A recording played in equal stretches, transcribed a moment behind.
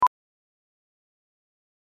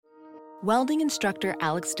Welding instructor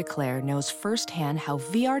Alex DeClaire knows firsthand how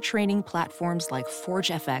VR training platforms like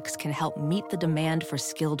ForgeFX can help meet the demand for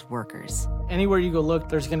skilled workers. Anywhere you go look,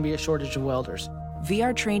 there's going to be a shortage of welders.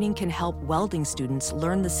 VR training can help welding students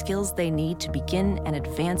learn the skills they need to begin and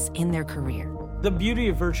advance in their career. The beauty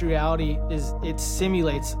of virtual reality is it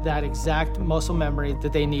simulates that exact muscle memory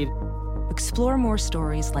that they need. Explore more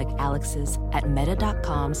stories like Alex's at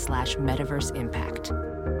meta.com/metaverseimpact.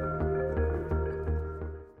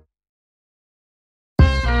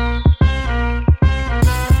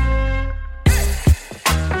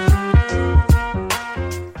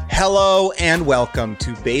 Hello and welcome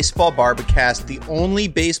to Baseball Barbacast, the only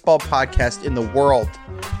baseball podcast in the world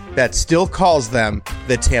that still calls them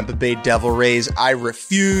the Tampa Bay Devil Rays. I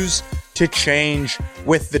refuse to change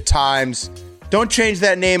with the times. Don't change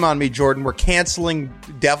that name on me, Jordan. We're canceling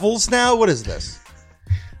Devils now? What is this?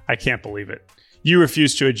 I can't believe it. You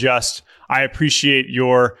refuse to adjust. I appreciate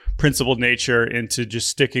your principled nature into just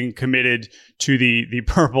sticking committed to the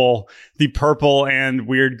purple and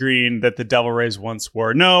weird green that the Devil Rays once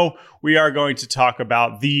were. No, we are going to talk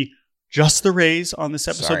about just the Rays on this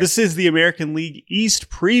episode. Sorry. This is the American League East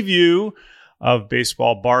preview of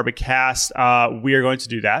Baseball Barbacast. We are going to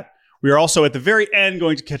do that. We are also at the very end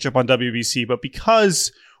going to catch up on WBC, but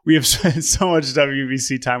because we have spent so much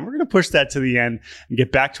WBC time, we're going to push that to the end and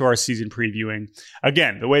get back to our season previewing.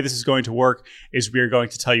 Again, the way this is going to work is we are going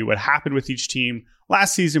to tell you what happened with each team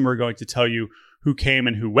last season. We're going to tell you who came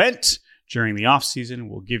and who went during the offseason.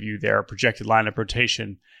 We'll give you their projected lineup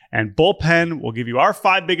rotation and bullpen. We'll give you our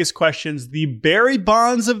 5 biggest questions, the Barry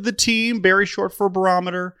Bonds of the team, Barry short for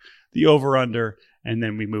barometer, the over-under, and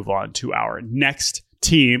then we move on to our next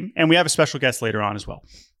team. And we have a special guest later on as well.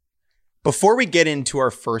 Before we get into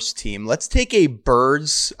our first team, let's take a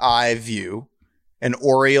bird's eye view, an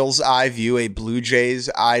Orioles eye view, a Blue Jays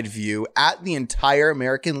eye view at the entire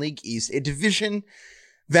American League East, a division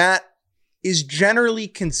that is generally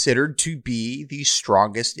considered to be the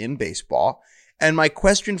strongest in baseball. And my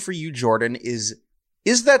question for you, Jordan, is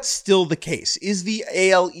that still the case? Is the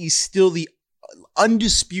AL East still the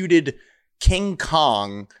undisputed King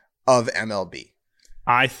Kong of MLB?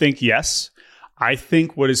 I think yes. I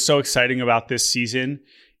think what is so exciting about this season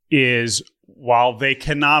is while they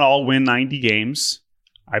cannot all win 90 games,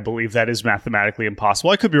 I believe that is mathematically impossible.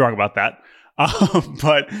 I could be wrong about that.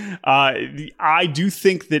 But I do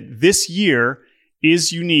think that this year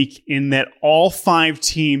is unique in that all 5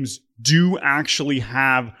 teams do actually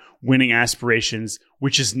have winning aspirations,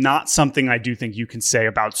 which is not something I do think you can say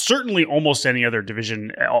about certainly almost any other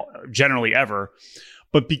division generally ever.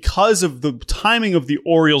 But because of the timing of the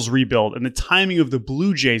Orioles rebuild and the timing of the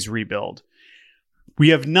Blue Jays rebuild, we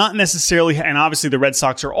have not necessarily, and obviously the Red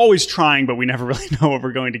Sox are always trying, but we never really know what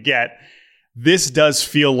we're going to get. This does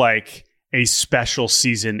feel like a special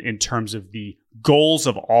season in terms of the goals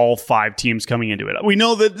of all 5 teams coming into it. We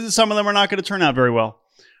know that some of them are not going to turn out very well,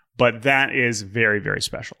 but that is very, very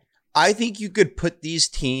special. I think you could put these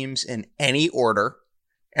teams in any order,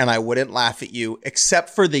 and I wouldn't laugh at you, except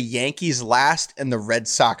for the Yankees last and the Red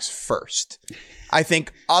Sox first. I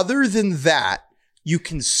think other than that, you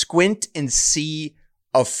can squint and see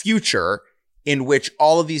a future in which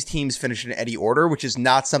all of these teams finish in any order, which is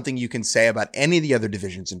not something you can say about any of the other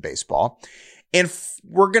divisions in baseball. And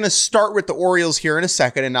we're going to start with the Orioles here in a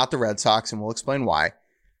second and not the Red Sox, and we'll explain why.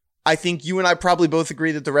 I think you and I probably both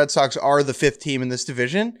agree that the Red Sox are the 5th team in this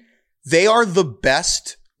division. They are the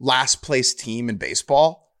best last place team in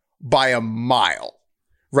baseball by a mile,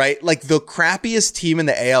 right? Like the crappiest team in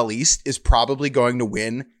the AL East is probably going to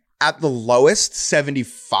win at the lowest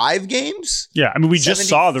 75 games. Yeah. I mean, we just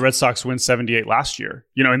saw the Red Sox win 78 last year,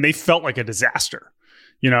 and they felt like a disaster,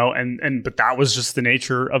 but that was just the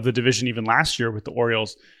nature of the division even last year with the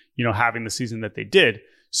Orioles, having the season that they did.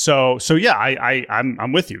 So yeah,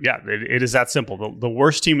 I'm with you. Yeah, it is that simple. The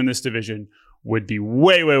worst team in this division would be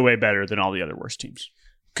way, way, way better than all the other worst teams.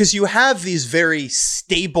 Because you have these very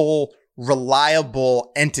stable,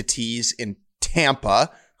 reliable entities in Tampa,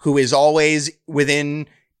 who is always within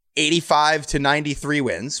 85 to 93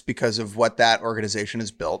 wins because of what that organization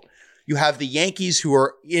has built. You have the Yankees, who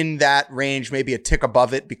are in that range, maybe a tick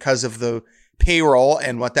above it because of the payroll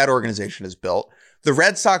and what that organization has built. The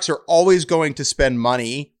Red Sox are always going to spend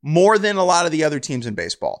money more than a lot of the other teams in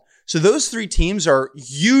baseball. So those 3 teams are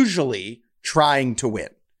usually trying to win,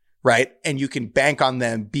 right? And you can bank on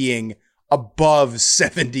them being above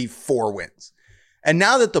 74 wins. And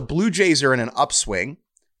now that the Blue Jays are in an upswing,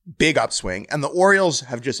 big upswing, and the Orioles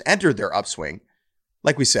have just entered their upswing,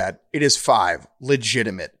 like we said, it is 5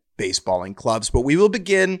 legitimate baseballing clubs. But we will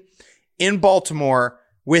begin in Baltimore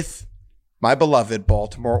with my beloved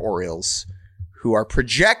Baltimore Orioles, who are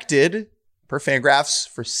projected per Fangraphs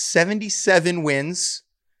for 77 wins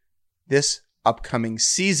this upcoming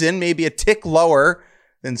season, maybe a tick lower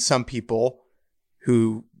than some people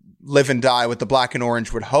who live and die with the black and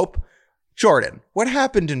orange would hope. Jordan, what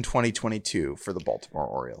happened in 2022 for the Baltimore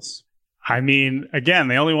Orioles? I mean, again,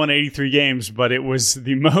 they only won 83 games, but it was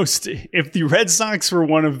the most. If the Red Sox were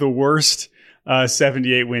one of the worst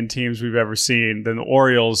 78-win teams we've ever seen, then the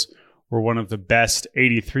Orioles were one of the best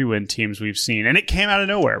 83-win teams we've seen. And it came out of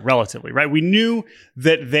nowhere, relatively, right? We knew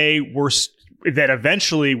that that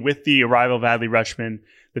eventually, with the arrival of Adley Rutschman,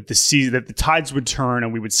 that the tides would turn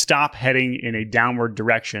and we would stop heading in a downward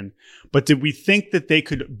direction. But did we think that they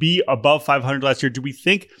could be above 500 last year? Do we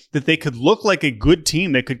think that they could look like a good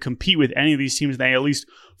team that could compete with any of these teams, at least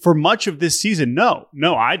for much of this season? No,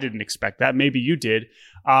 I didn't expect that. Maybe you did.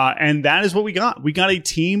 And that is what we got. We got a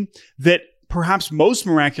team that perhaps most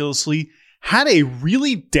miraculously had a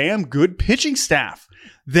really damn good pitching staff.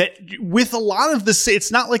 That with a lot of the,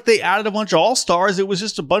 it's not like they added a bunch of all-stars. It was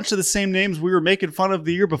just a bunch of the same names we were making fun of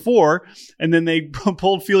the year before. And then they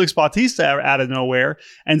pulled Felix Bautista out of nowhere.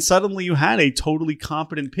 And suddenly you had a totally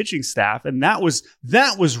competent pitching staff. And that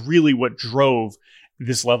was really what drove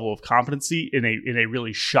this level of competency in a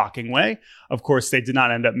really shocking way. Of course, they did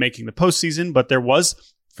not end up making the postseason, but there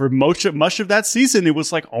was, for much of that season, it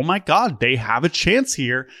was like, oh my God, they have a chance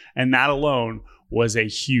here. And that alone was a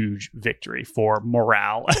huge victory for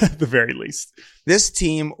morale at the very least. This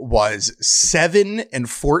team was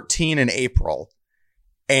 7-14 in April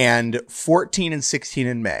and 14-16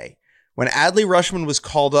 in May. When Adley Rutschman was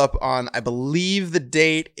called up on, I believe the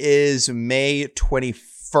date is May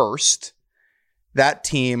 21st, that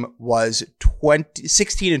team was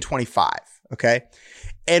 16-25. Okay.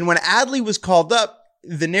 And when Adley was called up,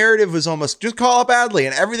 the narrative was almost just call up Adley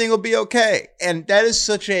and everything will be okay. And that is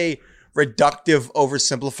such a reductive,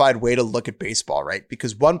 oversimplified way to look at baseball, right?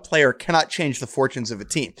 Because one player cannot change the fortunes of a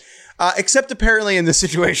team. Except apparently in this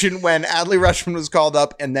situation when Adley Rutschman was called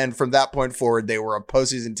up and then from that point forward, they were a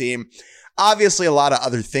postseason team. Obviously, a lot of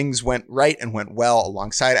other things went right and went well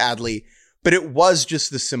alongside Adley, but it was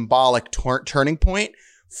just the symbolic turning point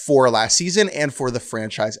for last season and for the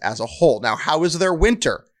franchise as a whole. Now, how was their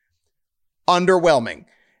winter? Underwhelming.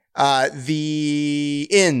 The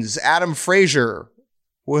ins, Adam Frazier,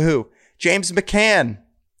 woohoo. James McCann,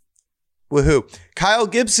 woohoo. Kyle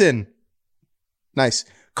Gibson, nice.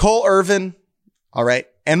 Cole Irvin, all right.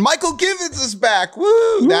 And Michael Givens is back,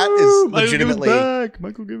 woo! That is legitimately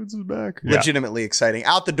Michael Givens is back. Legitimately exciting.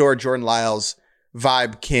 Out the door, Jordan Lyles,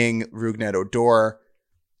 Vibe King, Rougned Odor,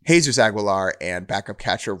 Jesus Aguilar, and backup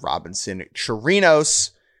catcher Robinson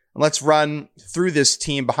Chirinos. And let's run through this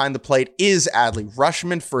team. Behind the plate is Adley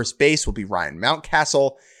Rutschman. First base will be Ryan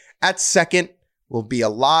Mountcastle. At second will be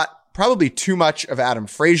probably too much of Adam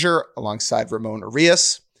Frazier alongside Ramon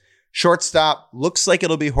Arias. Shortstop looks like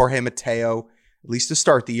it'll be Jorge Mateo, at least to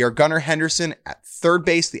start the year. Gunnar Henderson at third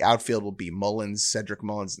base. The outfield will be Cedric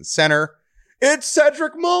Mullins in center. It's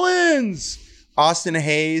Cedric Mullins! Austin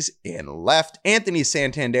Hayes in left. Anthony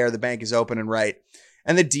Santander, the bank is open and right.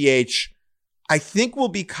 And the DH, I think, will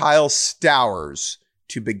be Kyle Stowers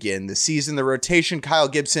to begin the season. The rotation, Kyle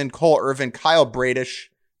Gibson, Cole Irvin, Kyle Bradish,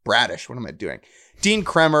 what am I doing? Dean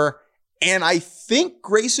Kremer, and I think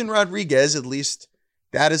Grayson Rodriguez, at least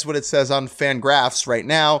that is what it says on Fangraphs right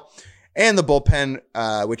now. And the bullpen,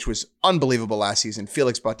 which was unbelievable last season,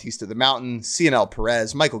 Felix Bautista the Mountain, Cionel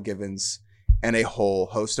Perez, Michael Givens, and a whole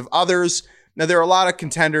host of others. Now, there are a lot of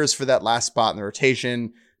contenders for that last spot in the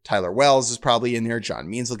rotation. Tyler Wells is probably in there. John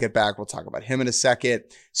Means will get back. We'll talk about him in a second.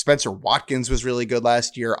 Spencer Watkins was really good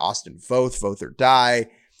last year. Austin Voth or die.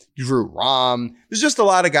 Drew Rom. There's just a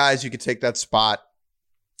lot of guys who could take that spot,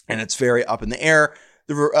 and it's very up in the air.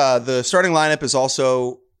 The starting lineup is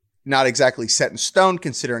also not exactly set in stone,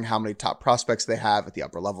 considering how many top prospects they have at the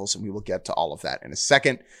upper levels, and we will get to all of that in a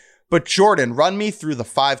second. But Jordan, run me through the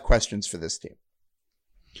 5 questions for this team.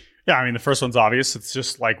 Yeah, I mean, the first one's obvious. It's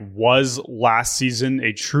just like, was last season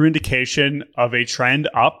a true indication of a trend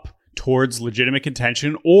up towards legitimate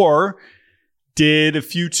contention, or did a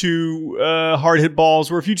few too hard hit balls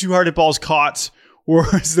caught,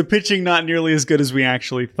 or is the pitching not nearly as good as we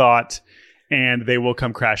actually thought, and they will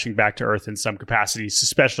come crashing back to earth in some capacities,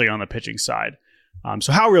 especially on the pitching side.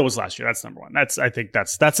 So how real was last year? That's number one. I think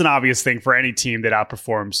that's an obvious thing for any team that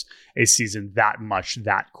outperforms a season that much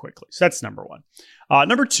that quickly. So that's number one.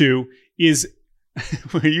 Number two is,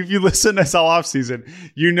 if you listen to this all offseason,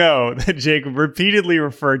 you know that Jacob repeatedly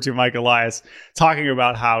referred to Mike Elias talking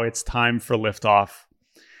about how it's time for liftoff.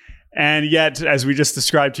 And yet, as we just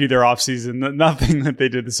described to you, their offseason, nothing that they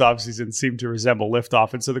did this offseason seemed to resemble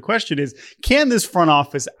liftoff. And so the question is, can this front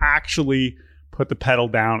office actually put put the pedal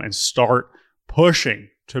down and start pushing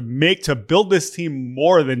to build this team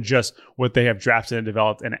more than just what they have drafted and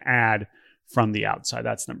developed and add from the outside.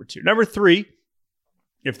 That's number 2. Number 3,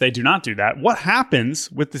 if they do not do that, what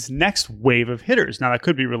happens with this next wave of hitters? Now, that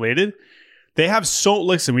could be related. They have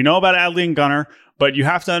listen, we know about Adley and Gunnar, but you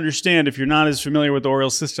have to understand, if you're not as familiar with the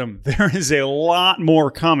Orioles system, there is a lot more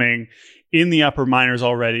coming in the upper minors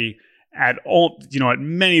already at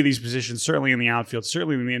many of these positions, certainly in the outfield,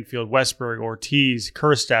 certainly in the infield. Westberg, Ortiz,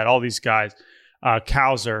 Kerstad, all these guys,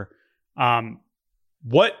 Kauser.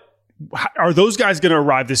 What are those guys going to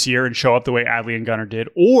arrive this year and show up the way Adley and Gunnar did?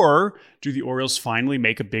 Or do the Orioles finally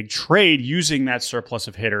make a big trade using that surplus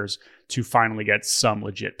of hitters to finally get some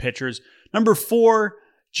legit pitchers? Number 4,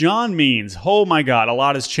 John Means. Oh my God, a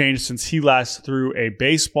lot has changed since he last threw a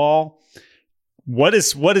baseball. What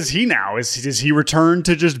is he now? Does he return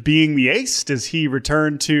to just being the ace? Does he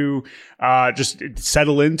return to just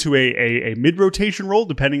settle into a mid-rotation role,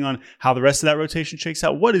 depending on how the rest of that rotation shakes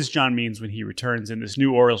out? What is John Means when he returns in this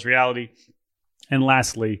new Orioles reality? And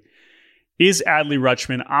lastly, is Adley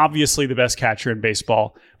Rutschman obviously the best catcher in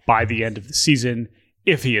baseball by the end of the season,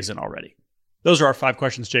 if he isn't already? Those are our 5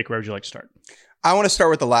 questions. Jake, where would you like to start? I want to start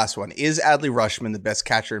with the last one. Is Adley Rutschman the best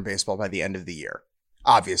catcher in baseball by the end of the year?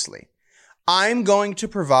 Obviously. I'm going to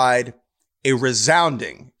provide a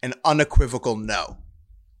resounding and unequivocal no.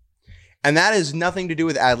 And that has nothing to do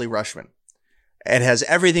with Adley Rutschman. It has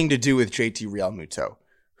everything to do with JT Realmuto,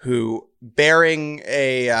 who, bearing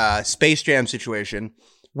a Space Jam situation,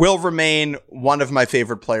 will remain one of my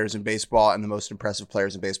favorite players in baseball and the most impressive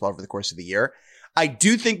players in baseball over the course of the year. I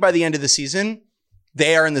do think by the end of the season,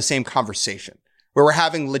 they are in the same conversation, where we're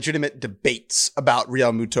having legitimate debates about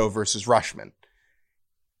Realmuto versus Rutschman.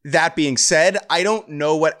 That being said, I don't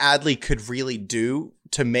know what Adley could really do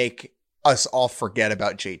to make us all forget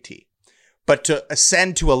about JT. But to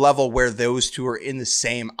ascend to a level where those two are in the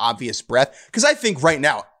same obvious breath, because I think right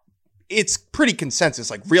now it's pretty consensus,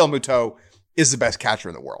 like Realmuto is the best catcher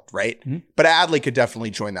in the world, right? Mm-hmm. But Adley could definitely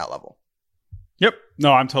join that level. Yep.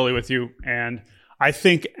 No, I'm totally with you. And I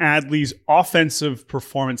think Adley's offensive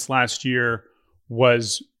performance last year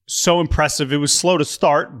was so impressive. It was slow to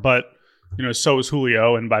start, but so was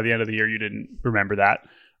Julio, and by the end of the year, you didn't remember that.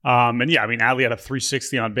 Adley had a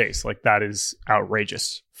 360 on base. Like, that is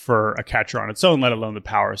outrageous for a catcher on its own, let alone the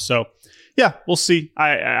power. So, yeah, we'll see.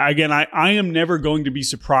 I am never going to be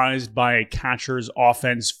surprised by a catcher's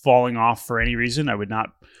offense falling off for any reason. I would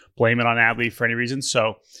not blame it on Adley for any reason.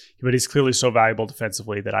 So, but he's clearly so valuable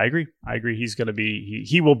defensively that I agree. He's going to be,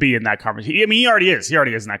 he will be in that conversation. I mean, he already is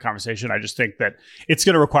in that conversation. I just think that it's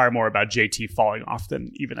going to require more about JT falling off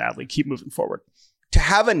than even Adley. Keep moving forward. To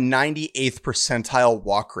have a 98th percentile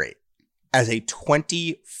walk rate as a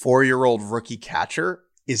 24-year-old rookie catcher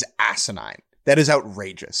is asinine. That is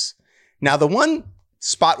outrageous. Now, the one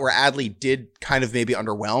spot where Adley did kind of maybe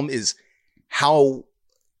underwhelm is how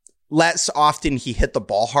less often he hit the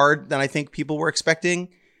ball hard than I think people were expecting.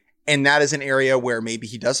 And that is an area where maybe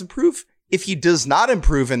he does improve. If he does not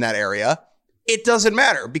improve in that area, it doesn't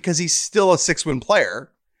matter because he's still a 6-win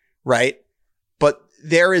player, right? But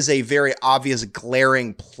there is a very obvious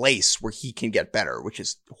glaring place where he can get better, which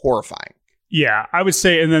is horrifying. Yeah, I would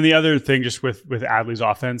say, and then the other thing just with Adley's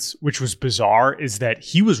offense, which was bizarre, is that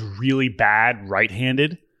he was really bad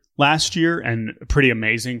right-handed last year and pretty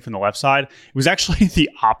amazing from the left side. It was actually the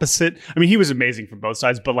opposite. I mean, he was amazing from both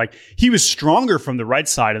sides, but like he was stronger from the right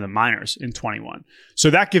side in the minors in 21. So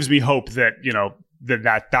that gives me hope that,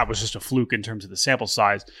 that was just a fluke in terms of the sample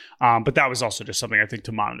size. But that was also just something I think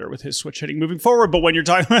to monitor with his switch hitting moving forward. But when you're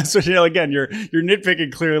talking about switch hitting, again, you're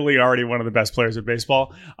nitpicking clearly already one of the best players in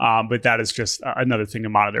baseball. But that is just another thing to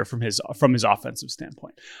monitor from his offensive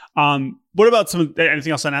standpoint. What about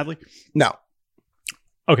anything else on Adley? No.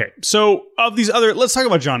 Okay, so of these let's talk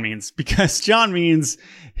about John Means, because John Means,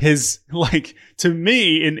 to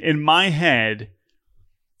me, in my head,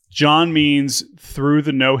 John Means threw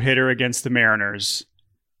the no-hitter against the Mariners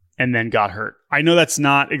and then got hurt. I know that's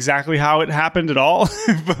not exactly how it happened at all,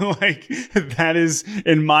 but that is,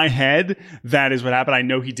 in my head, that is what happened. I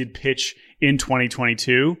know he did pitch in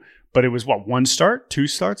 2022, but it was one start, 2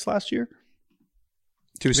 starts last year?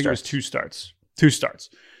 Two starts. I think it was 2 starts. 2 starts.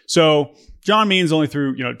 So John Means only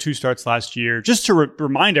threw 2 starts last year. Just to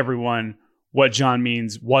remind everyone what John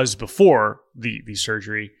Means was before the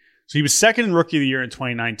surgery. So he was second in Rookie of the Year in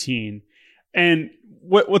 2019. And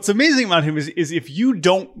what's amazing about him is if you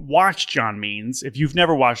don't watch John Means, if you've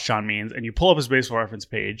never watched John Means and you pull up his Baseball Reference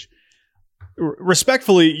page,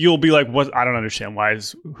 respectfully, you'll be like, "What? I don't understand.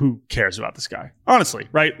 Who cares about this guy?" Honestly,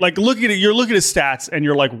 right? Like, you're looking at his stats and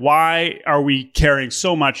you're like, why are we caring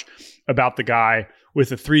so much about the guy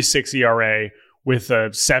with a 3.6 ERA, with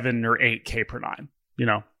a 7 or 8 K per nine,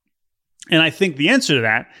 And I think the answer to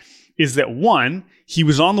that is that, one, he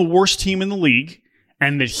was on the worst team in the league,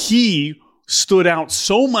 and that he stood out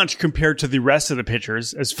so much compared to the rest of the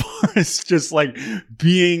pitchers as far as just like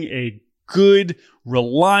being a good,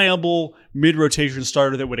 reliable mid-rotation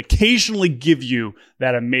starter that would occasionally give you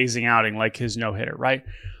that amazing outing like his no-hitter, right?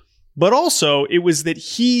 But also, it was that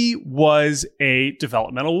he was a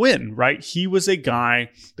developmental win, right? He was a guy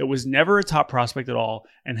that was never a top prospect at all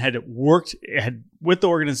and had with the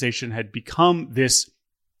organization, had become this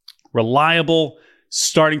reliable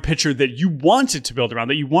starting pitcher that you wanted to build around,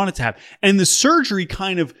 that you wanted to have. And the surgery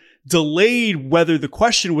kind of delayed whether the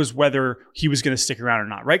question was whether he was going to stick around or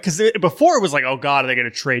not, right? Because before it was like, oh God, are they going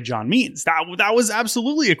to trade John Means? That was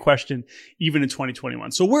absolutely a question even in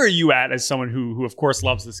 2021. So where are you at as someone who of course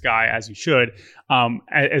loves this guy as you should,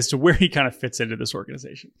 as to where he kind of fits into this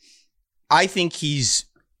organization? I think he's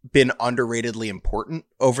been underratedly important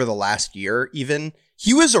over the last year even.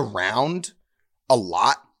 He was around a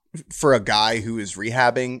lot for a guy who is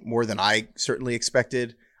rehabbing more than I certainly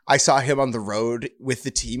expected. I saw him on the road with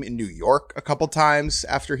the team in New York a couple times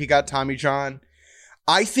after he got Tommy John.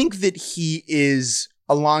 I think that he is,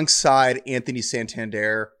 alongside Anthony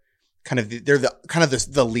Santander, they're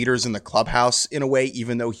the leaders in the clubhouse in a way,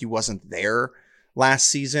 even though he wasn't there last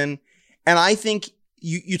season. And I think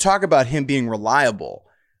you talk about him being reliable.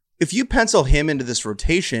 If you pencil him into this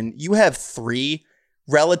rotation, you have 3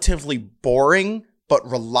 relatively boring but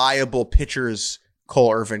reliable pitchers: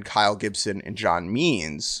 Cole Irvin, Kyle Gibson, and John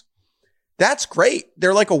Means. That's great.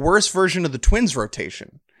 They're like a worse version of the Twins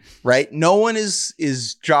rotation, right? No one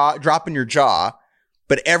is dropping your jaw,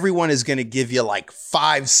 but everyone is going to give you like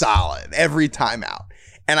 5 solid every time out.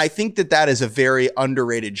 And I think that is a very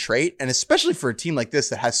underrated trait. And especially for a team like this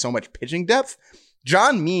that has so much pitching depth,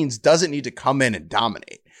 John Means doesn't need to come in and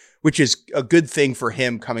dominate, which is a good thing for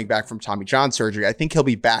him coming back from Tommy John surgery. I think he'll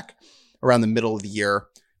be back around the middle of the year,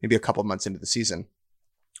 maybe a couple of months into the season.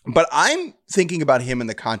 But I'm thinking about him in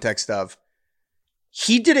the context of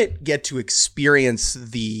he didn't get to experience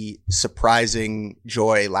the surprising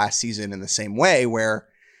joy last season in the same way, where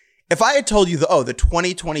if I had told you the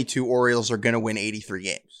 2022 Orioles are going to win 83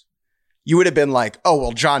 games, you would have been like, oh,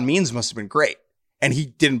 well, John Means must have been great. And he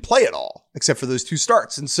didn't play at all except for those 2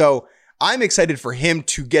 starts. And so I'm excited for him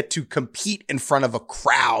to get to compete in front of a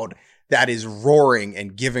crowd that is roaring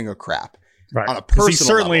and giving a crap. Right. On a personal he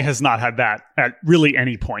certainly level. has not had that at really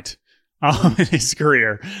any point in his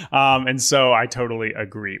career. And so I totally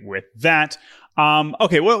agree with that.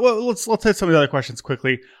 Okay, well, let's hit some of the other questions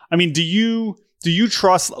quickly. I mean, do you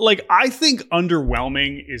trust, like, I think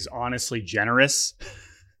underwhelming is honestly generous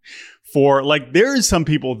for, like, there is some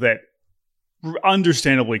people that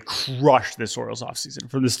understandably crushed this Orioles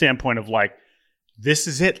offseason from the standpoint of like, this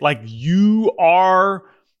is it. Like, you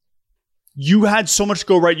had so much to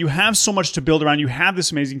go right. You have so much to build around. You have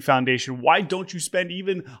this amazing foundation. Why don't you spend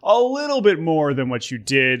even a little bit more than what you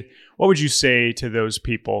did? What would you say to those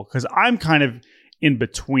people? Because I'm kind of in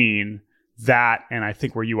between that and I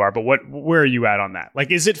think where you are. But where are you at on that?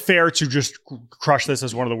 Like, is it fair to just crush this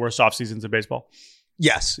as one of the worst off seasons in baseball?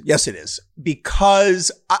 Yes, it is.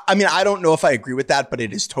 Because, I mean, I don't know if I agree with that, but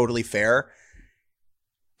it is totally fair.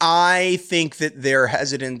 I think that their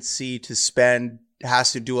hesitancy to spend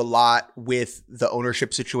has to do a lot with the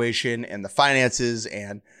ownership situation and the finances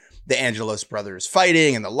and the Angelos brothers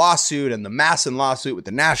fighting and the lawsuit and the Masson lawsuit with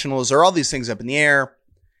the Nationals. There are all these things up in the air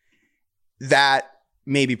that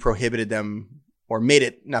maybe prohibited them, or made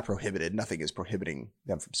it not prohibited. Nothing is prohibiting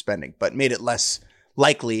them from spending, but made it less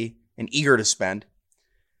likely and eager to spend.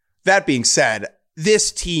 That being said,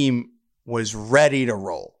 this team was ready to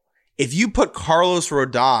roll. If you put Carlos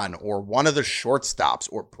Rodon or one of the shortstops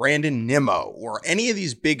or Brandon Nimmo or any of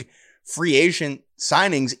these big free agent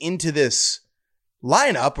signings into this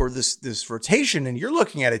lineup or this rotation, and you're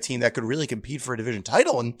looking at a team that could really compete for a division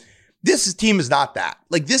title, and this team is not that.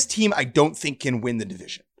 Like, this team, I don't think can win the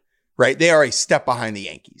division, right? They are a step behind the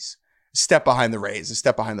Yankees, a step behind the Rays, a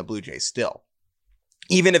step behind the Blue Jays still,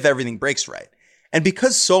 even if everything breaks right. And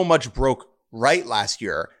because so much broke right last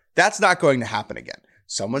year, that's not going to happen again.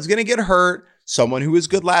 Someone's going to get hurt. Someone who was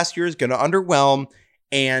good last year is going to underwhelm.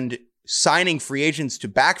 And signing free agents to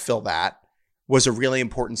backfill that was a really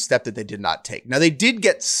important step that they did not take. Now, they did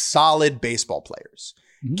get solid baseball players.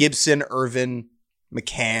 Mm-hmm. Gibson, Irvin,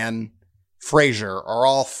 McCann, Frazier are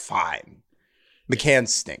all fine. McCann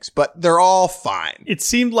stinks, but they're all fine. It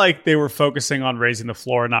seemed like they were focusing on raising the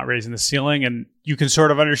floor, not raising the ceiling. And you can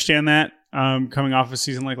sort of understand that coming off a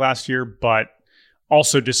season like last year. But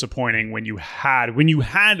also disappointing when you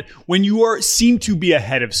seem to be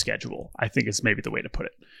ahead of schedule, I think is maybe the way to put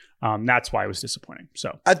it. That's why it was disappointing.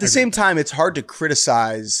 So at the same time, it's hard to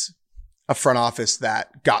criticize a front office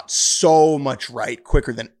that got so much right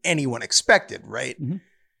quicker than anyone expected, right?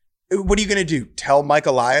 Mm-hmm. What are you going to do? Tell Mike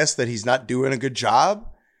Elias that he's not doing a good job,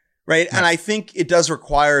 right? Yeah. And I think it does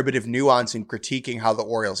require a bit of nuance in critiquing how the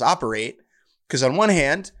Orioles operate, because on one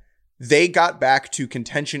hand, they got back to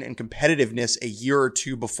contention and competitiveness a year or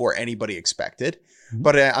two before anybody expected. Mm-hmm.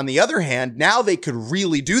 But on the other hand, now they could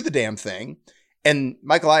really do the damn thing. And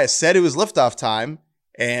Mike Elias said it was liftoff time,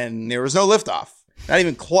 and there was no liftoff. Not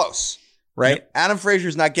even close, right? Yep. Adam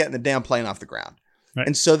Frazier's not getting the damn plane off the ground. Right.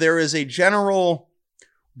 And so there is a general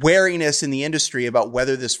wariness in the industry about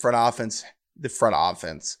whether this front office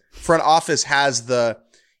has the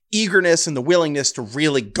eagerness and the willingness to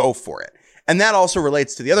really go for it. And that also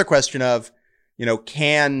relates to the other question of,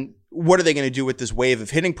 what are they going to do with this wave of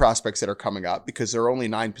hitting prospects that are coming up? Because there are only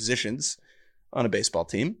 9 positions on a baseball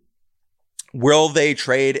team. Will they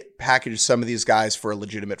package some of these guys for a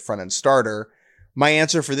legitimate front-end starter? My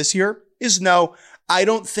answer for this year is no. I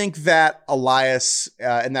don't think that Elias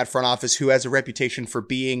in that front office, who has a reputation for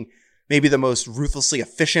being maybe the most ruthlessly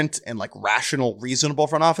efficient and like rational, reasonable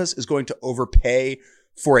front office, is going to overpay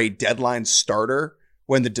for a deadline starter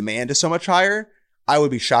when the demand is so much higher. I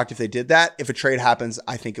would be shocked if they did that. If a trade happens,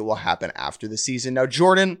 I think it will happen after the season. Now,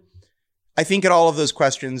 Jordan, I think in all of those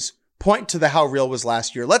questions, point to the how real was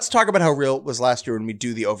last year. Let's talk about how real it was last year when we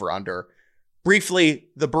do the over-under. Briefly,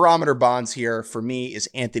 the barometer bonds here for me is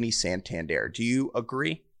Anthony Santander. Do you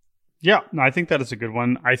agree? Yeah, no, I think that is a good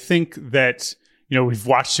one. I think that, we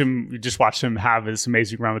just watched him have this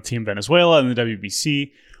amazing run with Team Venezuela and the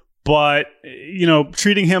WBC, but,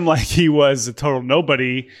 treating him like he was a total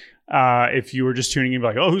nobody, if you were just tuning in,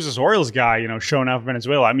 like, oh, who's this Orioles guy, showing out for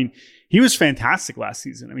Venezuela. I mean, he was fantastic last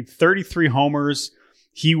season. 33 homers.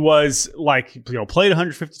 He was played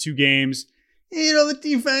 152 games. The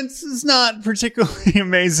defense is not particularly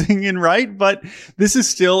amazing and right, but this is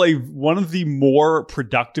still one of the more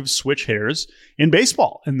productive switch hitters in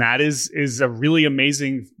baseball. And that is a really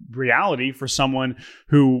amazing reality for someone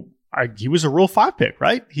who he was a Rule 5 pick,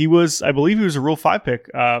 right? I believe he was a Rule 5 pick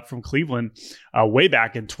from Cleveland way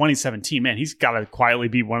back in 2017. Man, he's got to quietly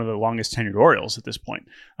be one of the longest tenured Orioles at this point,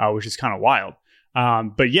 which is kind of wild.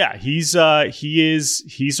 But yeah, he's a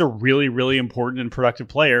really, really important and productive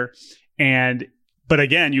player. But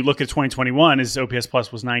again, you look at 2021, his OPS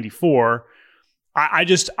plus was 94. I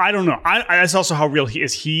don't know. That's also how real he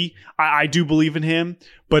is. I do believe in him,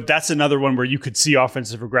 but that's another one where you could see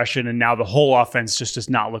offensive regression, and now the whole offense just does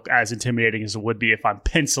not look as intimidating as it would be if I'm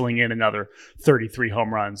penciling in another 33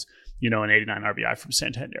 home runs, an 89 RBI from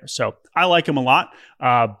Santander. So I like him a lot,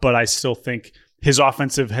 but I still think his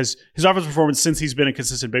offensive performance since he's been a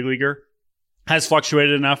consistent big leaguer has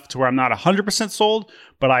fluctuated enough to where I'm not 100% sold,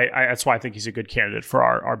 but that's why I think he's a good candidate for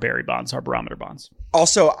our Barry bonds, our barometer bonds.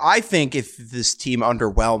 Also, I think if this team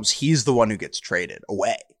underwhelms, he's the one who gets traded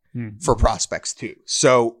away for prospects too.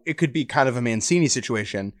 So it could be kind of a Mancini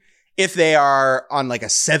situation. If they are on like a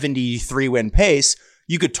 73 win pace,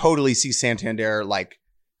 you could totally see Santander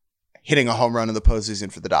hitting a home run in the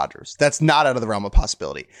postseason for the Dodgers. That's not out of the realm of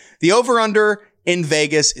possibility. The over-under in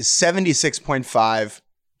Vegas is 76.5.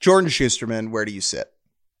 Jordan Schusterman, where do you sit?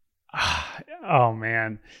 Oh,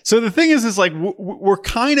 man. So the thing is we're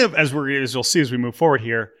kind of, as you'll see as we move forward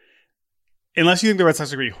here, unless you think the Red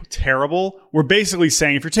Sox are going to be terrible, we're basically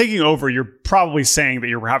saying if you're taking over, you're probably saying that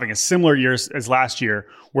you're having a similar year as last year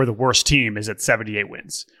where the worst team is at 78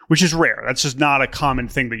 wins, which is rare. That's just not a common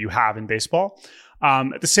thing that you have in baseball.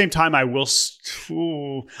 At the same time, I'll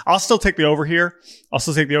still take the over here. I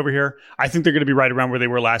think they're going to be right around where they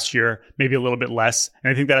were last year, maybe a little bit less.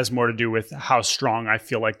 And I think that has more to do with how strong I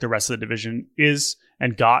feel like the rest of the division is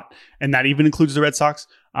and got. And that even includes the Red Sox.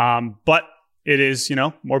 But it is,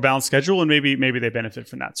 more balanced schedule, and maybe they benefit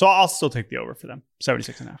from that. So I'll still take the over for them,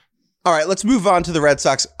 76.5. All right, let's move on to the Red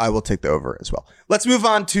Sox. I will take the over as well. Let's move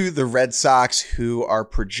on to the Red Sox, who are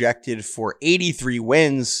projected for 83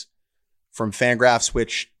 wins from Fangraphs,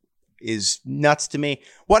 which is nuts to me.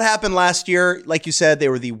 What happened last year? Like you said, they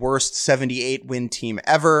were the worst 78 win team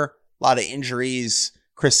ever. A lot of injuries.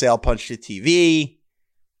 Chris Sale punched a TV.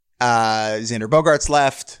 Xander Bogaerts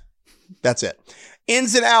left. That's it.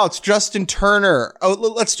 Ins and outs. Justin Turner. Oh,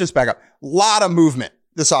 let's just back up. A lot of movement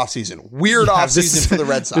this offseason. Weird offseason for the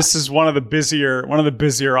Red Sox. This is one of the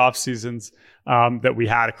busier off seasons that we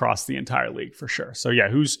had across the entire league for sure. So yeah,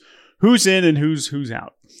 who's in and who's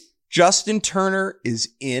out? Justin Turner is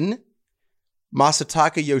in.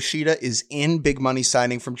 Masataka Yoshida is in, big money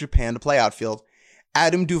signing from Japan to play outfield.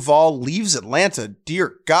 Adam Duvall leaves Atlanta.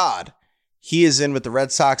 Dear God. He is in with the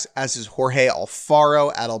Red Sox, as is Jorge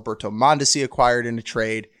Alfaro, Adalberto Mondesi acquired in a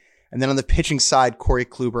trade. And then on the pitching side, Corey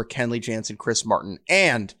Kluber, Kenley Jansen, Chris Martin,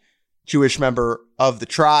 and Jewish member of the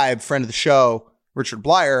tribe, friend of the show, Richard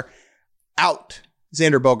Blyer, out.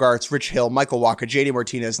 Xander Bogaerts, Rich Hill, Michael Wacha, JD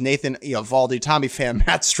Martinez, Nathan Eovaldi, Tommy Pham,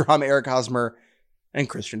 Matt Strom, Eric Hosmer, and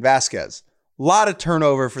Christian Vasquez. A lot of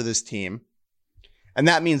turnover for this team. And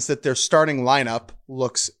that means that their starting lineup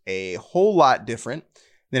looks a whole lot different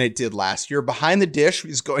than it did last year. Behind the dish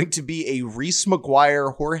is going to be a Reese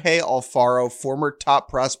McGuire, Jorge Alfaro, former top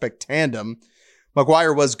prospect tandem.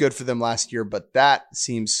 McGuire was good for them last year, but that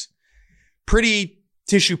seems pretty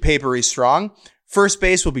tissue papery strong. First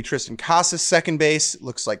base will be Tristan Casas. Second base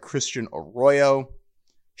looks like Christian Arroyo.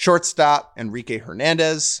 Shortstop, Enrique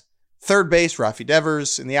Hernandez. Third base, Rafi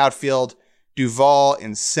Devers. In the outfield, Duvall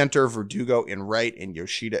in center, Verdugo in right, and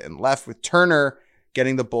Yoshida in left, with Turner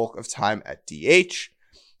getting the bulk of time at DH.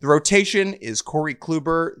 The rotation is Corey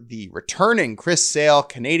Kluber, the returning Chris Sale,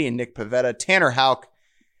 Canadian Nick Pivetta, Tanner Houck,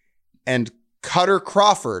 and Cutter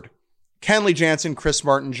Crawford, Kenley Jansen, Chris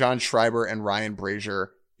Martin, John Schreiber, and Ryan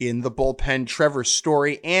Brazier in the bullpen. Trevor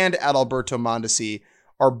Story and Adalberto Mondesi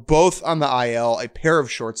are both on the IL, a pair of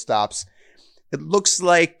shortstops. It looks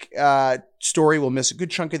like Story will miss a good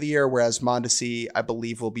chunk of the year, whereas Mondesi, I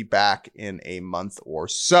believe, will be back in a month or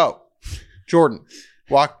so. Jordan.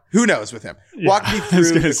 Who knows with him? Walk me through. I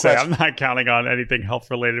was going to say, I'm not counting on anything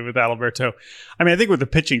health related with Adalberto. I mean, I think with the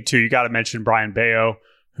pitching too, you got to mention Brian Bayo,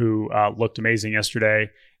 who looked amazing yesterday.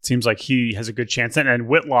 It seems like he has a good chance. And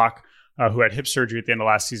Whitlock, who had hip surgery at the end of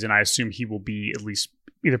last season, I assume he will be at least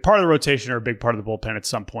either part of the rotation or a big part of the bullpen at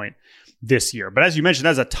some point this year. But as you mentioned,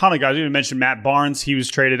 there's a ton of guys. You mentioned Matt Barnes. He was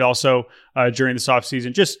traded also during this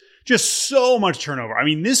offseason. Just so much turnover. I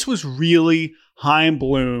mean, this was really Chaim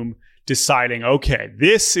Bloom deciding, okay,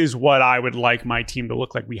 this is what I would like my team to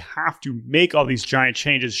look like. We have to make all these giant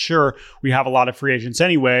changes. Sure, we have a lot of free agents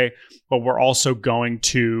anyway, but we're also going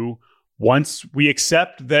to, once we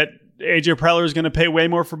accept that AJ Preller is going to pay way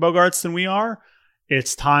more for Bogaerts than we are,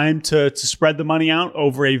 it's time to spread the money out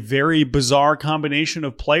over a very bizarre combination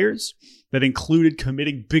of players that included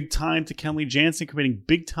committing big time to Kenley Jansen, committing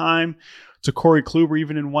big time to Corey Kluber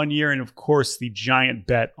even in 1 year, and of course the giant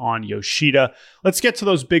bet on Yoshida. Let's get to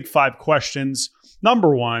those big five questions.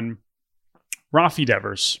 Number one, Rafi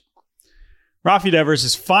Devers. Rafi Devers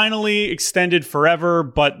is finally extended forever,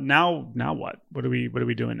 but now what? What are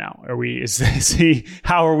we doing now?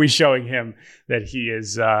 How are we showing him that he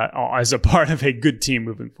is as a part of a good team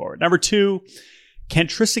moving forward? Number two, can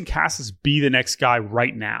Tristan Casas be the next guy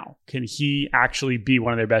right now? Can he actually be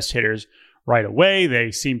one of their best hitters right away? They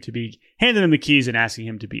seem to be handing him the keys and asking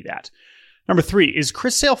him to be that. Number three, is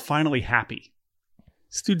Chris Sale finally happy?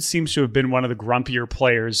 This dude seems to have been one of the grumpier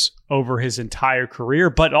players over his entire career,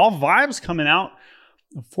 but all vibes coming out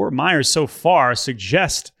of Fort Myers so far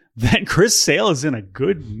suggest that Chris Sale is in a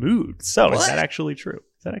good mood. So Is that actually true?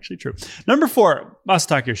 Number four,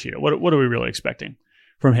 Masataka Yoshida. What are we really expecting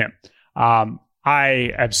from him?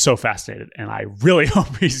 I am so fascinated, and I really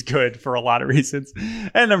hope he's good for a lot of reasons.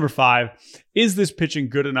 And number five, is this pitching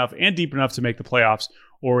good enough and deep enough to make the playoffs,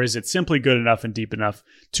 or is it simply good enough and deep enough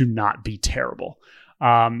to not be terrible?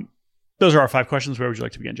 Those are our five questions. Where would you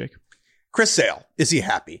like to begin, Jake? Chris Sale, is he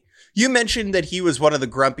happy? You mentioned that he was one of the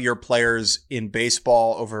grumpier players in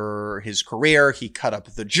baseball over his career. He cut up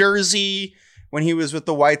the jersey when he was with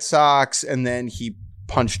the White Sox, and then he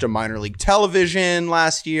punched a minor league television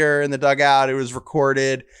last year in the dugout. It was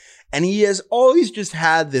recorded. And he has always just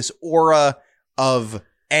had this aura of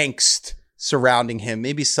angst surrounding him.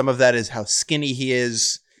 Maybe some of that is how skinny he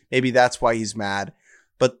is. Maybe that's why he's mad.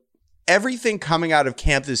 But everything coming out of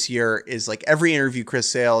camp this year is like every interview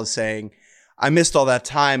Chris Sale is saying, I missed all that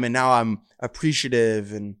time and now I'm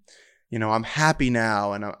appreciative and, you know, I'm happy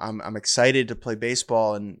now and I'm excited to play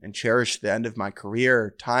baseball and cherish the end of my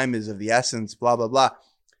career. Time is of the essence, blah, blah, blah.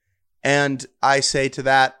 And I say to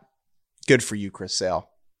that, good for you, Chris Sale.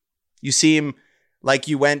 You seem like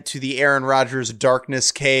you went to the Aaron Rodgers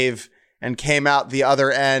darkness cave and came out the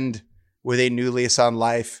other end with a new lease on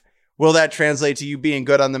life. Will that translate to you being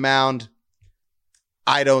good on the mound?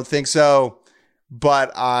 I don't think so,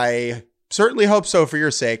 but I certainly hope so for your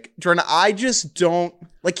sake. Jordan, I just don't,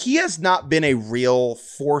 like, he has not been a real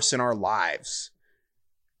force in our lives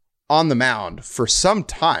on the mound for some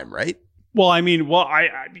time, right? Well, I mean,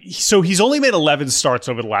 so he's only made 11 starts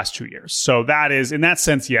over the last 2 years. So that is, in that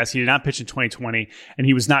sense, yes, he did not pitch in 2020 and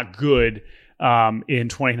he was not good in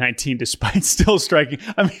 2019, despite still striking.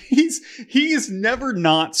 I mean, he is never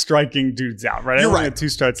not striking dudes out, right? You're I only right. had 2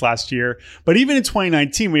 starts last year, but even in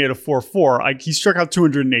 2019, we had a 4.4. He struck out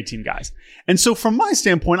 218 guys. And so from my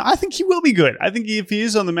standpoint, I think he will be good. I think if he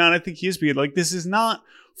is on the mound, I think he is good. Like, this is not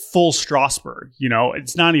full Strasburg,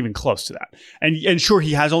 it's not even close to that. And sure,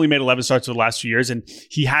 he has only made 11 starts over the last few years, and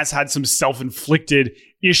he has had some self-inflicted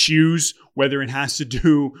issues, whether it has to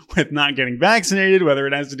do with not getting vaccinated, whether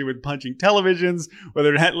it has to do with punching televisions,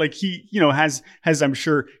 whether it had, has I'm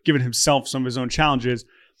sure given himself some of his own challenges.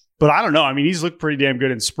 But I don't know. I mean, he's looked pretty damn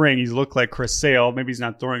good in spring. He's looked like Chris Sale. Maybe he's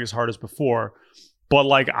not throwing as hard as before, but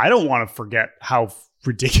I don't want to forget how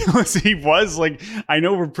ridiculous he was. I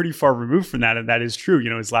know we're pretty far removed from that, and that is true.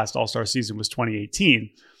 His last All-Star season was 2018.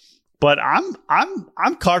 But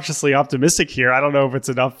I'm cautiously optimistic here. I don't know if it's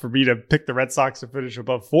enough for me to pick the Red Sox to finish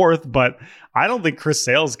above 4th, but I don't think Chris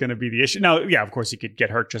Sale is going to be the issue. Now, yeah, of course, he could get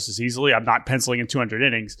hurt just as easily. I'm not penciling in 200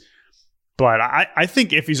 innings, but I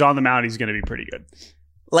think if he's on the mound, he's going to be pretty good.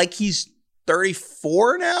 He's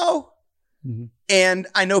 34 now, and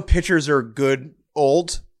I know pitchers are good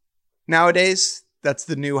old nowadays. That's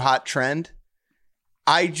the new hot trend.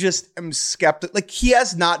 I just am skeptical. He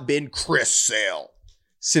has not been Chris Sale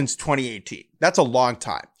since 2018. That's a long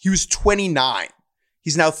time. He was 29.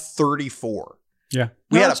 He's now 34. Yeah.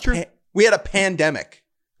 We had a pandemic.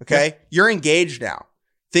 Okay. Yeah. You're engaged now.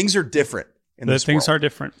 Things are different in this things world. Are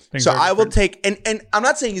different. I will take, and I'm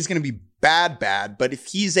not saying he's going to be bad, but if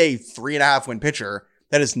he's a 3.5 win pitcher,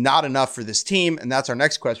 that is not enough for this team. And that's our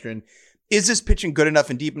next question. Is this pitching good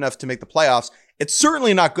enough and deep enough to make the playoffs? It's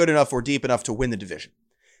certainly not good enough or deep enough to win the division.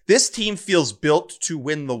 This team feels built to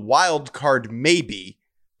win the wild card, maybe,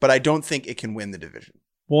 but I don't think it can win the division.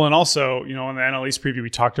 Well, and also, in the NL East preview, we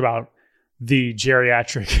talked about the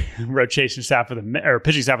geriatric rotation staff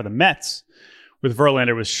pitching staff of the Mets with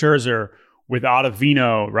Verlander, with Scherzer, with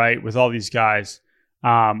Ottavino, right? With all these guys,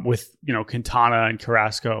 with, Quintana and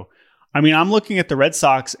Carrasco. I mean, I'm looking at the Red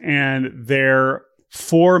Sox, and their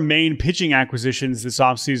 4 main pitching acquisitions this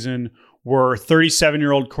offseason were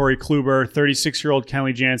 37-year-old Corey Kluber, 36-year-old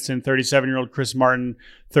Kenley Jansen, 37-year-old Chris Martin,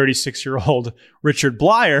 36-year-old Richard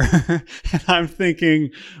Blyer. And I'm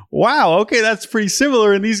thinking, wow, okay, that's pretty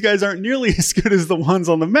similar. And these guys aren't nearly as good as the ones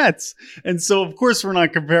on the Mets. And so, of course, we're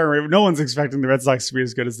not comparing. No one's expecting the Red Sox to be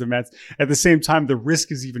as good as the Mets. At the same time, the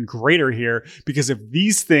risk is even greater here, because if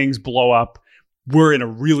these things blow up, we're in a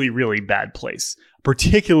really, really bad place,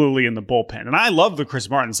 particularly in the bullpen. And I love the Chris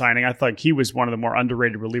Martin signing. I thought he was one of the more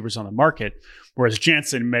underrated relievers on the market, whereas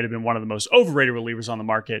Jansen may have been one of the most overrated relievers on the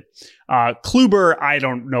market. Kluber, I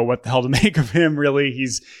don't know what the hell to make of him, really.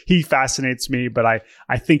 He fascinates me, but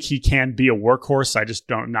I think he can be a workhorse. I just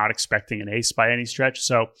not expecting an ace by any stretch.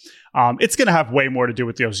 So it's going to have way more to do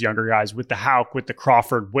with those younger guys, with the Houck, with the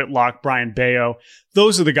Crawford, Whitlock, Brian Bayo.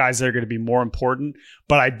 Those are the guys that are going to be more important.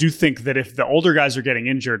 But I do think that if the older guys are getting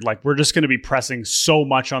injured, we're just going to be pressing so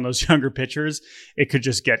much on those younger pitchers, it could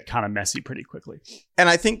just get kind of messy pretty quickly. And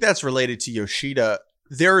I think that's related to Yoshida.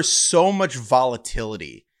 There is so much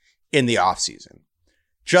volatility in the offseason.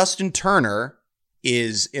 Justin Turner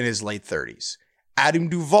is in his late 30s. Adam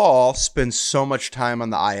Duvall spends so much time on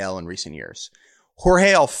the IL in recent years.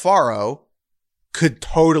 Jorge Alfaro could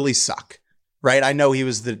totally suck, right? I know he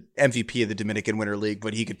was the MVP of the Dominican Winter League,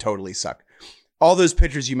 but he could totally suck. All those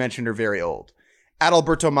pitchers you mentioned are very old.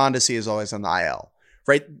 Adalberto Mondesi is always on the IL,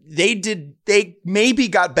 right? They maybe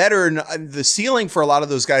got better, and the ceiling for a lot of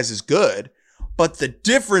those guys is good, but the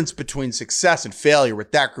difference between success and failure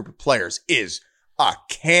with that group of players is a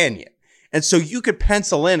canyon. And so you could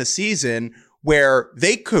pencil in a season where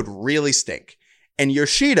they could really stink. And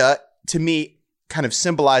Yoshida, to me, kind of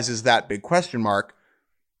symbolizes that big question mark.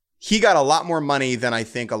 He got a lot more money than I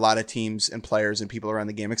think a lot of teams and players and people around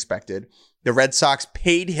the game expected. The Red Sox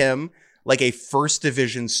paid him like a first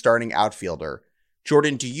division starting outfielder.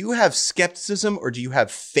 Jordan, do you have skepticism or do you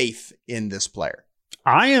have faith in this player?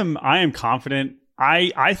 I am confident.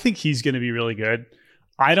 I think he's going to be really good.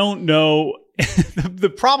 I don't know. The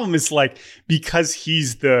problem is because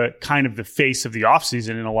he's the kind of the face of the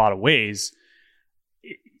offseason in a lot of ways,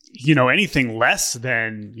 anything less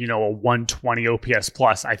than, a 120 OPS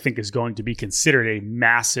plus, I think is going to be considered a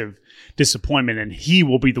massive disappointment. And he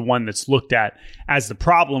will be the one that's looked at as the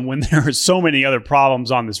problem when there are so many other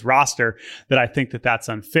problems on this roster that I think that's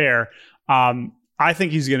unfair. I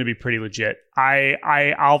think he's going to be pretty legit.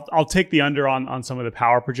 I'll take the under on some of the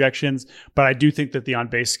power projections, but I do think that the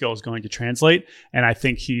on-base skill is going to translate. And I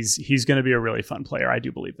think he's going to be a really fun player. I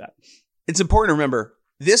do believe that. It's important to remember,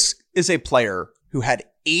 this is a player who had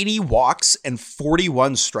 80 walks and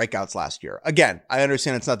 41 strikeouts last year. Again, I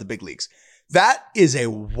understand it's not the big leagues. That is a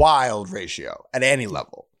wild ratio at any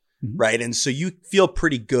level, right? And so you feel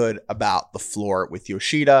pretty good about the floor with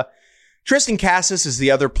Yoshida. Tristan Cassis is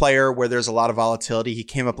the other player where there's a lot of volatility. He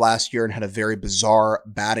came up last year and had a very bizarre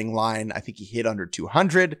batting line. I think he hit under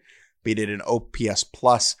 200, but he did an OPS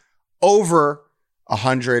plus over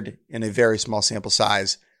 100 in a very small sample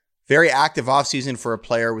size. Very active offseason for a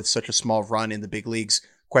player with such a small run in the big leagues.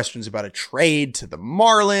 Questions about a trade to the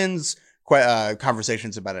Marlins,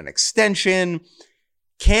 conversations about an extension.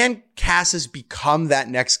 Can Cassis become that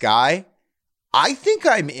next guy? I think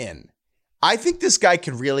I'm in. I think this guy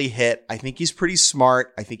can really hit. I think he's pretty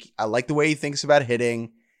smart. I like the way he thinks about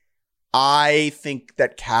hitting. I think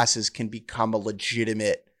that Cassis can become a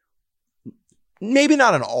legitimate, maybe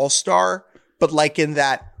not an all-star, but like in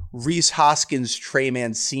that Rhys Hoskins, Trey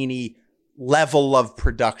Mancini level of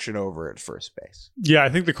production over at first base. Yeah, I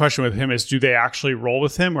think the question with him is, do they actually roll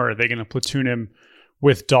with him, or are they going to platoon him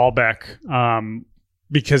with Dahlbeck?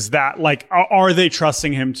 Because that, like, are they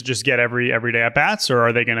trusting him to just get everyday at bats, or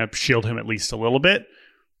are they going to shield him at least a little bit?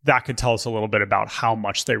 That could tell us a little bit about how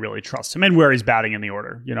much they really trust him and where he's batting in the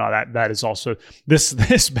order. You know, that is also this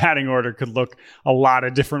batting order could look a lot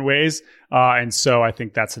of different ways. And so I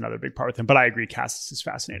think that's another big part with him. But I agree, Cassis is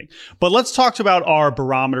fascinating. But let's talk about our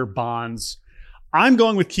barometer bonds. I'm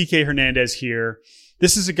going with Kike Hernandez here.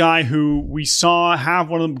 This is a guy who we saw have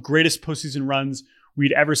one of the greatest postseason runs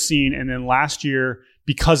we'd ever seen. And then last year,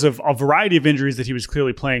 because of a variety of injuries that he was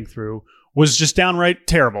clearly playing through, was just downright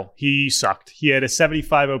terrible. He sucked. He had a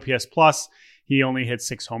 75 OPS plus. He only hit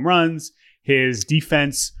 6 home runs. His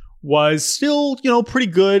defense was still, pretty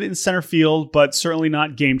good in center field, but certainly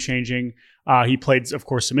not game changing. He played, of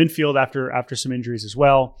course, some infield after some injuries as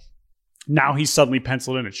well. Now he's suddenly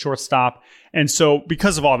penciled in at shortstop. And so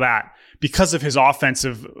because of all that, because of his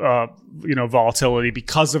offensive, volatility,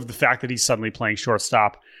 because of the fact that he's suddenly playing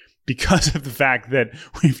shortstop, because of the fact that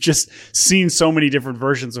we've just seen so many different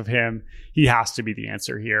versions of him, he has to be the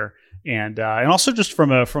answer here. And also just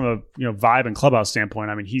from a vibe and clubhouse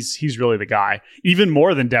standpoint, I mean, he's really the guy. Even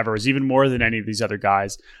more than Devers, even more than any of these other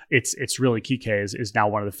guys. It's really Kike is now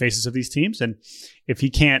one of the faces of these teams. And if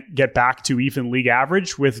he can't get back to even league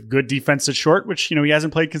average with good defense at short, which he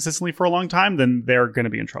hasn't played consistently for a long time, then they're going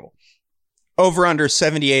to be in trouble. Over under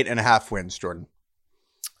 78.5 wins, Jordan.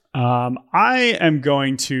 I am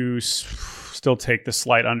going to still take the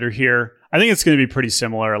slight under here. I think it's going to be pretty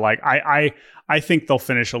similar. Like I think they'll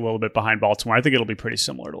finish a little bit behind Baltimore. I think it'll be pretty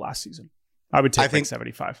similar to last season. I would take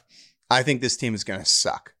 75. I think this team is going to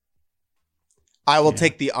suck. I will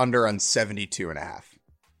take the under on 72.5.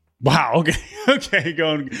 Wow. Okay.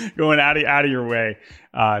 Going out of your way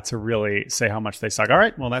to really say how much they suck. All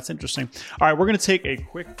right. Well, that's interesting. All right. We're going to take a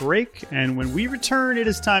quick break. And when we return, it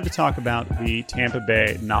is time to talk about the Tampa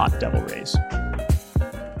Bay not Devil Rays.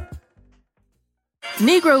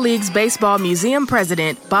 Negro Leagues Baseball Museum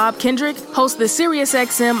President Bob Kendrick hosts the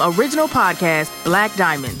SiriusXM original podcast, Black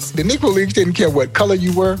Diamonds. The Negro Leagues didn't care what color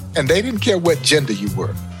you were, and they didn't care what gender you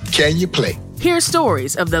were. Can you play? Hear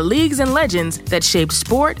stories of the leagues and legends that shaped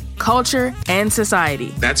sport, culture, and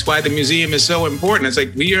society. That's why the museum is so important. It's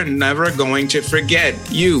like, we are never going to forget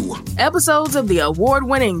you. Episodes of the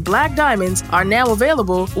award-winning Black Diamonds are now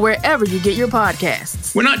available wherever you get your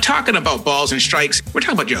podcasts. We're not talking about balls and strikes. We're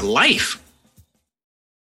talking about your life.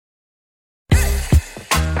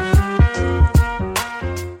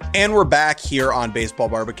 And we're back here on Baseball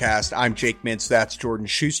Barbacast. I'm Jake Mintz. That's Jordan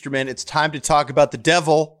Schusterman. It's time to talk about the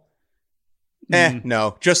Devil.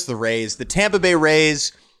 No, just the Rays. The Tampa Bay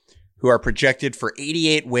Rays, who are projected for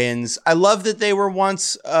 88 wins. I love that they were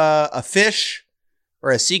once a fish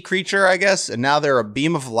or a sea creature, I guess, and now they're a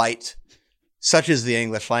beam of light, such is the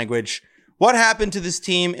English language. What happened to this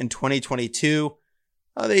team in 2022?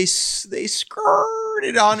 They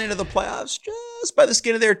skirted on into the playoffs just by the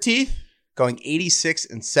skin of their teeth, going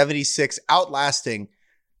 86-76, outlasting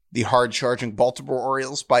the hard-charging Baltimore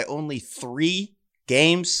Orioles by only 3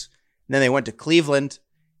 games. And then they went to Cleveland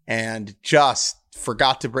and just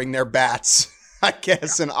forgot to bring their bats, I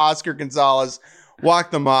guess, and Oscar Gonzalez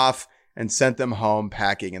walked them off and sent them home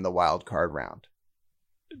packing in the wild card round.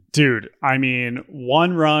 Dude, I mean,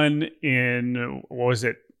 1 run in,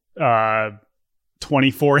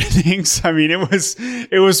 24 innings. I mean,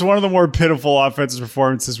 it was one of the more pitiful offensive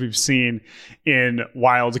performances we've seen in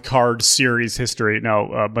wild card series history.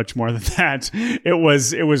 No, much more than that. It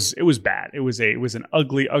was bad. It was an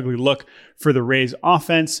ugly look for the Rays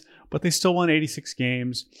offense, but they still won 86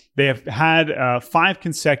 games. They have had 5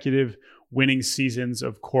 consecutive winning seasons.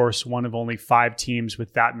 Of course, one of only 5 teams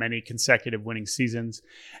with that many consecutive winning seasons.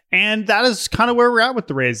 And that is kind of where we're at with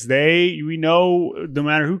the Rays. We know no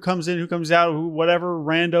matter who comes in, who comes out, whatever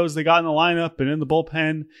randos they got in the lineup and in the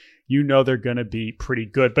bullpen, you know they're going to be pretty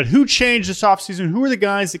good. But who changed this offseason? Who are the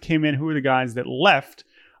guys that came in? Who are the guys that left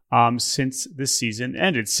since this season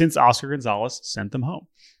ended, since Oscar Gonzalez sent them home?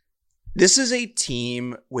 This is a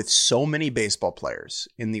team with so many baseball players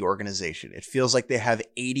in the organization. It feels like they have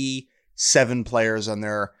 87 players on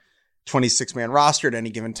their 26-man roster at any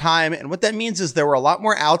given time. And what that means is there were a lot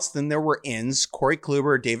more outs than there were ins. Corey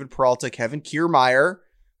Kluber, David Peralta, Kevin Kiermaier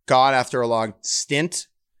gone after a long stint.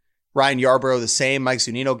 Ryan Yarbrough the same. Mike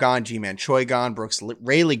Zunino gone. G-Man Choi gone. Brooks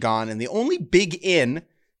Raley gone. And the only big in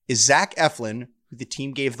is Zach Eflin, who the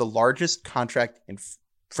team gave the largest contract in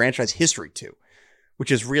franchise history to, which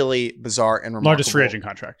is really bizarre and remarkable. Largest free agent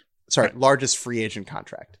contract. Largest free agent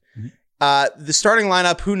contract. Mm-hmm. The starting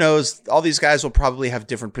lineup, who knows? All these guys will probably have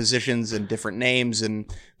different positions and different names and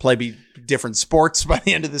play different sports by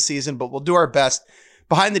the end of the season, but we'll do our best.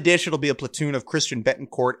 Behind the dish, it'll be a platoon of Christian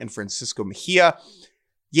Betancourt and Francisco Mejia.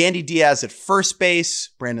 Yandy Diaz at first base,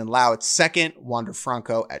 Brandon Lau at second, Wander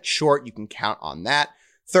Franco at short. You can count on that.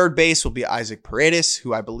 Third base will be Isaac Paredes,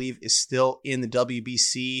 who I believe is still in the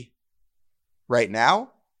WBC right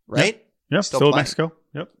now, right? Yep. Still in Mexico.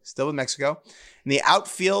 Yep. Still in Mexico. In the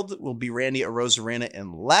outfield will be Randy Arozarena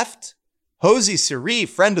in left. Jose Siri,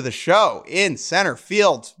 friend of the show, in center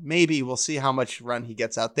field. Maybe we'll see how much run he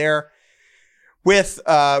gets out there. With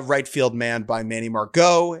right field manned by Manny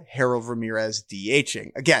Margot, Harold Ramirez DHing.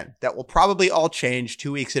 Again, that will probably all change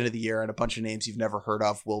 2 weeks into the year, and a bunch of names you've never heard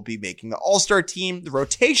of will be making the All-Star team. The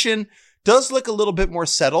rotation does look a little bit more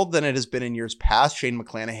settled than it has been in years past. Shane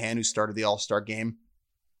McClanahan, who started the All-Star game,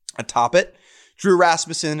 atop it. Drew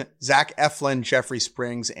Rasmussen, Zach Eflin, Jeffrey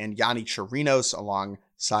Springs, and Yanni Chirinos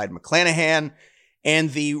alongside McClanahan.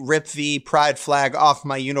 And the rip the pride flag off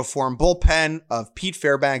my uniform bullpen of Pete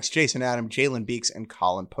Fairbanks, Jason Adam, Jalen Beeks, and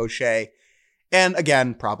Colin Poche. And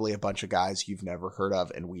again, probably a bunch of guys you've never heard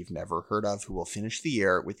of and we've never heard of who will finish the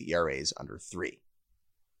year with the ERAs under 3.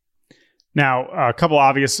 Now, a couple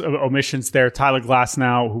obvious omissions there. Tyler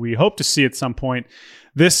Glasnow, who we hope to see at some point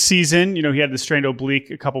this season. He had the strained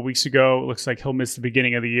oblique a couple weeks ago. It looks like he'll miss the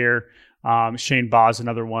beginning of the year. Shane Boz,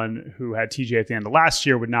 another one who had TJ at the end of last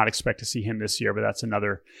year, would not expect to see him this year, but that's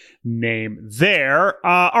another name there.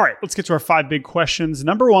 All right, let's get to our 5 big questions.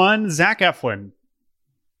 Number 1, Zach Eflin.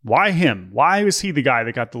 Why him? Why was he the guy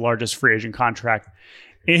that got the largest free agent contract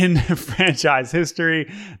in franchise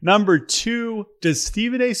history? Number 2, does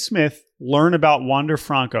Stephen A. Smith learn about Wander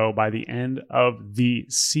Franco by the end of the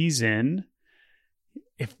season?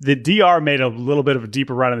 If the DR made a little bit of a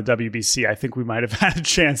deeper run in the WBC, I think we might have had a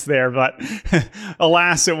chance there. But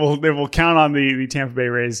alas, it will count on the Tampa Bay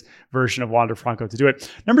Rays version of Wander Franco to do it.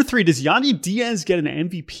 Number 3, does Yandy Diaz get an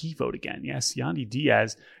MVP vote again? Yes, Yandy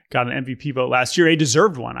Diaz got an MVP vote last year, a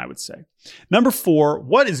deserved one, I would say. Number 4,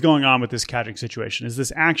 what is going on with this catching situation? Is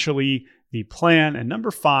this actually the plan? And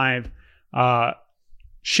number 5,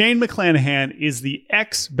 Shane McClanahan is the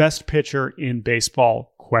ex-best pitcher in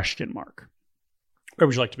baseball, ? Where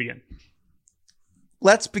would you like to begin?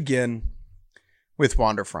 Let's begin with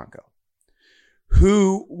Wander Franco,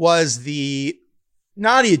 who was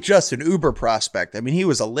not just an Uber prospect. I mean, he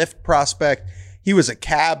was a Lyft prospect. He was a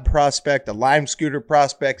cab prospect, a Lime scooter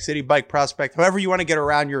prospect, city bike prospect, however you want to get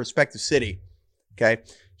around your respective city. Okay.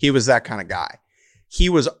 He was that kind of guy. He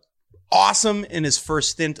was awesome in his first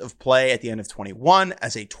stint of play at the end of 21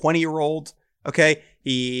 as a 20-year-old. Okay.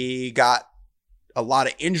 He got a lot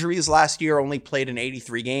of injuries last year, only played in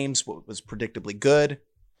 83 games, what was predictably good.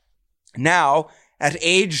 Now, at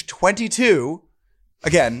age 22,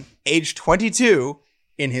 again, age 22,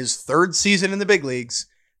 in his 3rd season in the big leagues,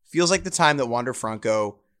 feels like the time that Wander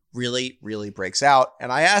Franco really, really breaks out.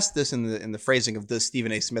 And I asked this in the phrasing of this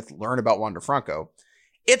Stephen A. Smith learn about Wander Franco.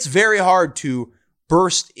 It's very hard to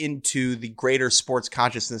burst into the greater sports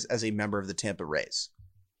consciousness as a member of the Tampa Rays.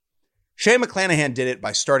 Shane McClanahan did it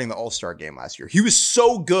by starting the All-Star game last year. He was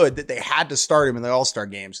so good that they had to start him in the All-Star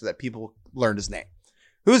game so that people learned his name.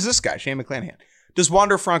 Who is this guy, Shane McClanahan? Does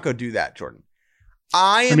Wander Franco do that, Jordan?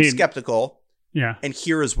 I am skeptical, and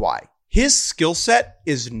here is why. His skill set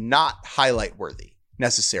is not highlight worthy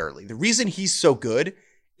necessarily. The reason he's so good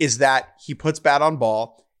is that he puts bat on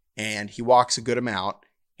ball and he walks a good amount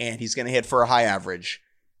and he's going to hit for a high average.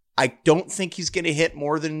 I don't think he's going to hit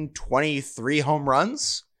more than 23 home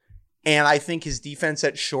runs. And I think his defense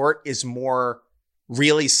at short is more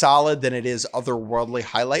really solid than it is otherworldly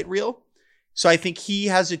highlight reel. So I think he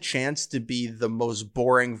has a chance to be the most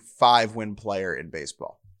boring 5-win player in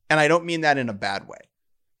baseball. And I don't mean that in a bad way.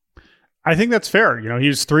 I think that's fair. He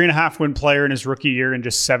was 3.5 win player in his rookie year in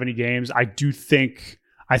just 70 games. I think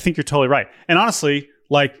you're totally right. And honestly,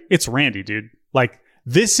 like, it's Randy, dude. Like,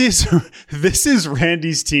 this is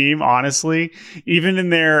Randy's team, honestly, even in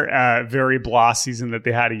their very blah season that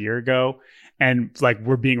they had a year ago. And like,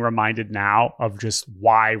 we're being reminded now of just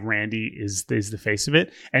why Randy is the face of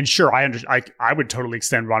it. And sure, I would totally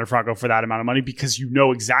extend Wander Franco for that amount of money, because you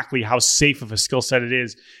know exactly how safe of a skill set it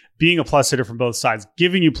is, being a plus hitter from both sides,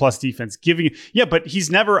 giving you plus defense, but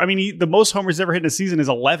he's never, the most homers ever hit in a season is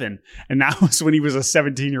 11. And that was when he was a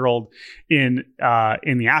 17-year-old in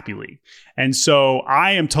the Appy League. And so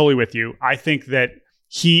I am totally with you. I think that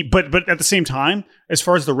but at the same time, as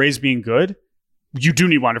far as the Rays being good, you do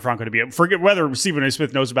need Wander Franco to be able, forget whether Stephen A.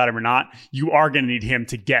 Smith knows about him or not, you are going to need him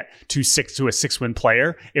to get to a 6-win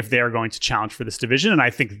player if they are going to challenge for this division. And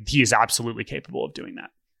I think he is absolutely capable of doing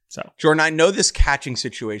that. So, Jordan, I know this catching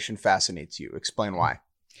situation fascinates you. Explain why.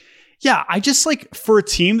 Yeah, I just like, for a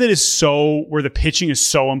team that is where the pitching is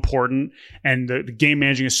so important and the game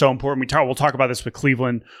managing is so important. We'll talk about this with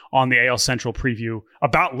Cleveland on the AL Central preview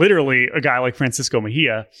about literally a guy like Francisco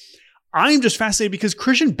Mejia. I'm just fascinated because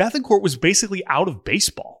Christian Bethancourt was basically out of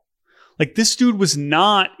baseball. Like, this dude was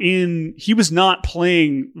not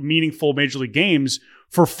playing meaningful major league games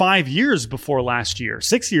for 5 years before last year,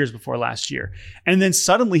 6 years before last year. And then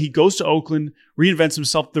suddenly he goes to Oakland, reinvents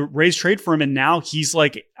himself, the Rays trade for him, and now he's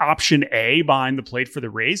like option A behind the plate for the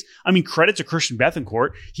Rays. Credit to Christian Bethancourt.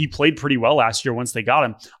 He played pretty well last year once they got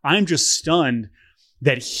him. I'm just stunned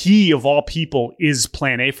that he, of all people, is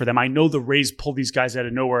plan A for them. I know the Rays pull these guys out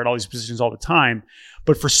of nowhere at all these positions all the time,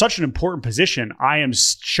 but for such an important position, I am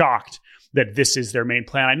shocked that this is their main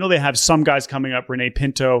plan. I know they have some guys coming up, Rene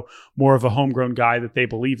Pinto, more of a homegrown guy that they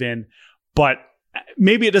believe in, but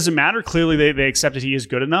maybe it doesn't matter. Clearly, they accept that he is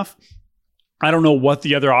good enough. I don't know what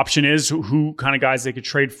the other option is, who kind of guys they could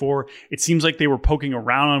trade for. It seems like they were poking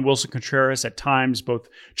around on Wilson Contreras at times, both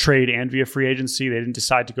trade and via free agency. They didn't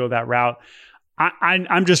decide to go that route.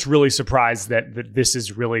 I'm just really surprised that this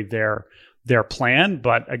is really their plan.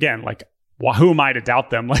 But again, like, who am I to doubt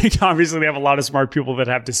them? Like, obviously they have a lot of smart people that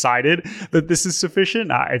have decided that this is sufficient.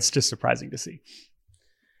 It's just surprising to see.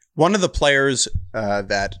 One of the players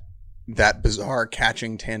that bizarre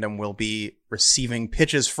catching tandem will be receiving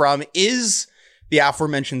pitches from is the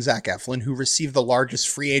aforementioned Zach Eflin, who received the largest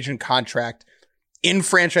free agent contract in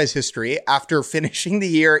franchise history after finishing the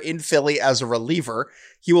year in Philly as a reliever.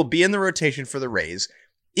 He will be in the rotation for the Rays.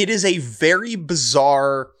 It is a very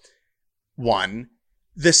bizarre one.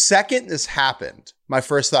 The second this happened, my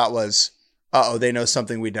first thought was, they know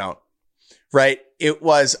something we don't, right? It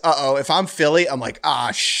was, if I'm Philly, I'm like,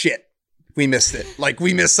 shit, we missed it. Like,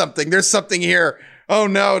 we missed something. There's something here. Oh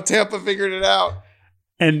no, Tampa figured it out.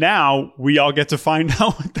 And now we all get to find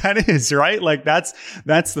out what that is, right? Like, that's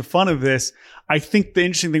the fun of this. I think the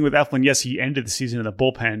interesting thing with Eflin, yes, he ended the season in the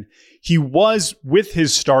bullpen. He was with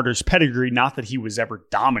his starter's pedigree, not that he was ever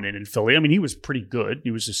dominant in Philly. He was pretty good.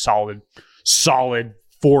 He was a solid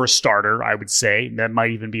 4 starter, I would say. That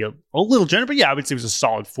might even be a little generous, but yeah, I would say he was a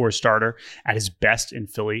solid 4 starter at his best in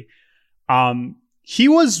Philly. He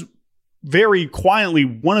was very quietly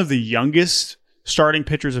one of the youngest starting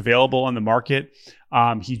pitchers available on the market.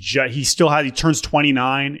 He turns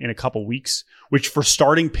 29 in a couple weeks, which for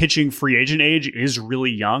starting pitching free agent age is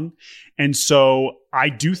really young. And so I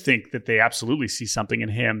do think that they absolutely see something in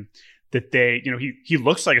him that he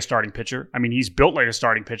looks like a starting pitcher. He's built like a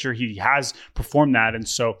starting pitcher. He has performed that. And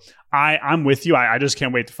so I'm with you. I just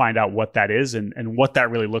can't wait to find out what that is and what that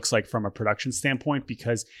really looks like from a production standpoint,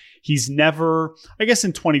 because he's never, I guess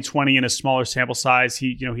in 2020 in a smaller sample size,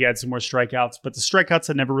 he had some more strikeouts, but the strikeouts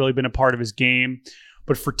had never really been a part of his game.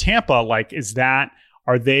 But for Tampa, like,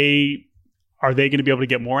 are they going to be able to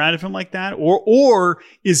get more out of him like that? Or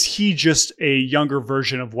is he just a younger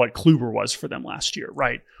version of what Kluber was for them last year,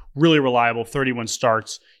 right? Really reliable, 31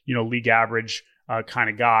 starts, league average kind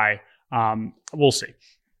of guy. We'll see.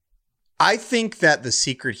 I think that the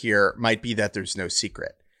secret here might be that there's no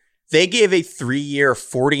secret. They gave a 3-year,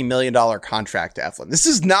 $40 million contract to Eflin. This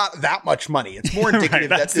is not that much money. It's more indicative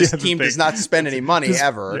that this team does not spend any money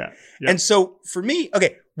ever. Yeah. And so for me,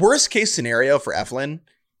 worst case scenario for Eflin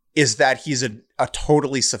is that he's a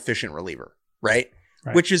totally sufficient reliever, right?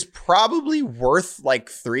 Which is probably worth like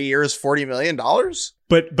 3 years, $40 million.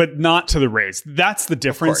 But not to the Rays. That's the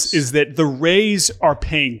difference, is that the Rays are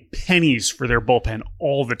paying pennies for their bullpen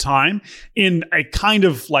all the time in a kind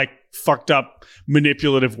of like fucked up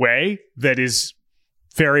manipulative way that is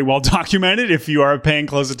very well documented if you are paying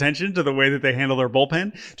close attention to the way that they handle their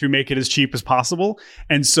bullpen to make it as cheap as possible.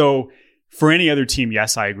 And so for any other team,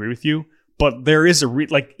 yes, I agree with you. But there is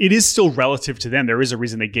it is still relative to them. There is a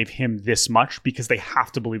reason they gave him this much because they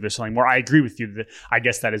have to believe they're selling more. I agree with you that I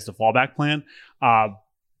guess that is the fallback plan.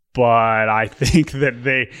 But I think that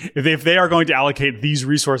if they are going to allocate these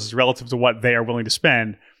resources relative to what they are willing to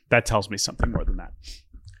spend, that tells me something more than that.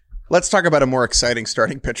 Let's talk about a more exciting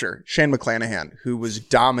starting pitcher, Shane McClanahan, who was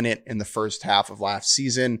dominant in the first half of last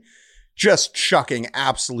season, just chucking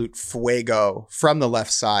absolute fuego from the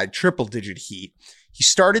left side, triple-digit heat. He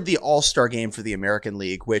started the All-Star game for the American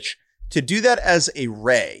League, which to do that as a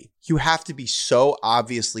Ray, you have to be so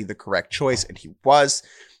obviously the correct choice, and he was.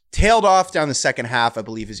 Tailed off down the second half. I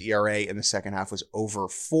believe his ERA in the second half was over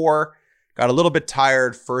 4. Got a little bit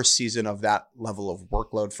tired first season of that level of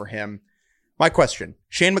workload for him. My question,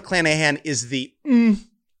 Shane McClanahan is the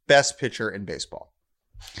best pitcher in baseball.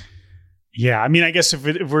 Yeah, I mean, I guess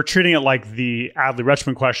if we're treating it like the Adley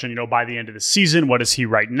Rutschman question, by the end of the season, what is he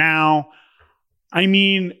right now? I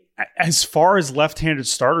mean, as far as left-handed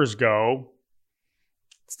starters go,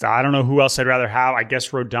 I don't know who else I'd rather have. I guess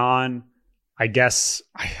Rodon. I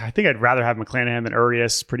think I'd rather have McClanahan than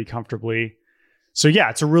Urias pretty comfortably. So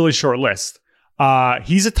yeah, it's a really short list.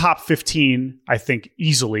 He's a top 15, I think,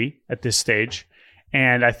 easily at this stage.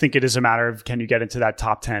 And I think it is a matter of, can you get into that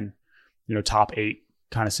top 10, top 8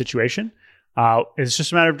 kind of situation? It's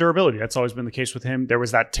just a matter of durability. That's always been the case with him. There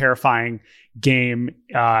was that terrifying game,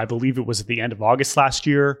 I believe it was at the end of August last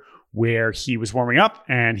year, where he was warming up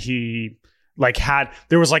and he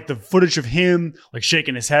there was the footage of him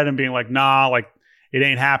shaking his head and being like, nah, it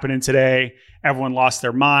ain't happening today. Everyone lost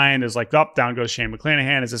their mind. It was up, down goes Shane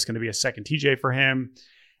McClanahan. Is this going to be a second TJ for him?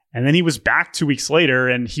 And then he was back 2 weeks later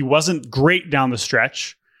and he wasn't great down the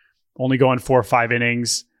stretch, only going 4 or 5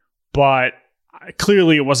 innings, but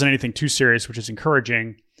clearly it wasn't anything too serious, which is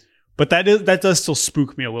encouraging. But that does still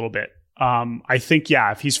spook me a little bit. I think,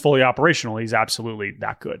 yeah, if he's fully operational, he's absolutely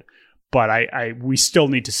that good. But we still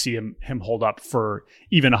need to see him hold up for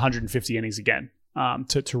even 150 innings again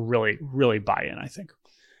to really, really buy in, I think.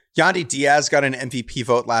 Yandy Diaz got an MVP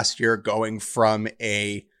vote last year, going from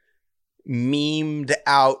a memed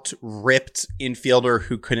out, ripped infielder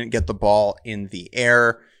who couldn't get the ball in the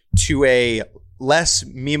air to a less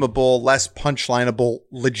memeable, less punchlineable,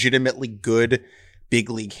 legitimately good big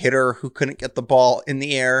league hitter who couldn't get the ball in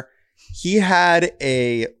the air. He had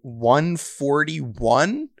a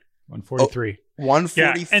 143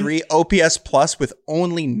 OPS plus with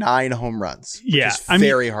only 9 home runs, which is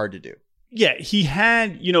very hard to do. Yeah, he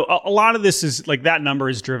had, a lot of this is that number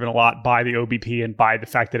is driven a lot by the OBP and by the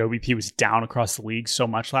fact that OBP was down across the league so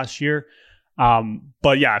much last year.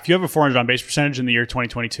 But yeah, if you have a 400 on base percentage in the year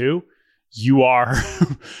 2022, you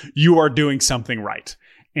are doing something right.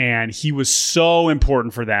 And he was so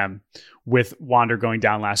important for them with Wander going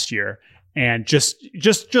down last year. And just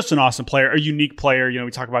an awesome player, a unique player.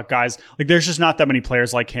 We talk about guys there's just not that many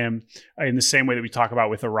players like him in the same way that we talk about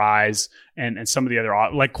with Arise and some of the other,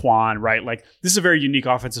 like Quan, right? This is a very unique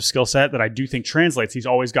offensive skill set that I do think translates. He's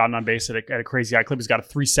always gotten on base at a crazy high clip. He's got a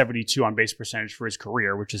 372 on base percentage for his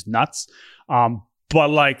career, which is nuts.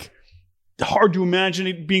 But hard to imagine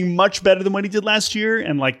it being much better than what he did last year.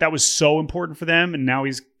 And that was so important for them. And now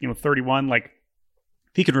he's 31. If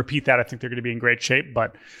he can repeat that, I think they're going to be in great shape.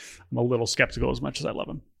 But I'm a little skeptical as much as I love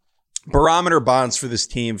him. Barometer bonds for this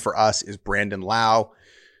team for us is Brandon Lau,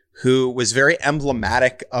 who was very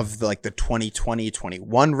emblematic of the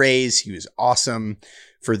 2020-21 Rays. He was awesome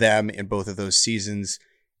for them in both of those seasons.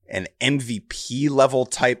 An MVP level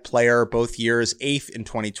type player both years, 8th in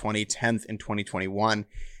 2020, 10th in 2021.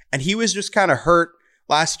 And he was just kind of hurt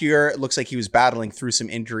last year. It looks like he was battling through some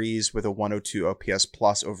injuries with a 102 OPS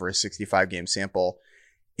plus over a 65 game sample.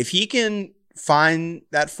 If he can find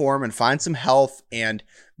that form and find some health and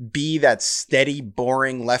be that steady,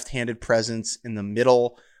 boring left-handed presence in the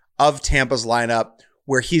middle of Tampa's lineup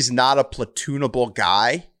where he's not a platoonable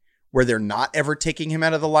guy, where they're not ever taking him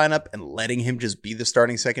out of the lineup and letting him just be the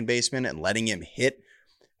starting second baseman and letting him hit.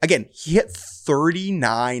 Again, he hit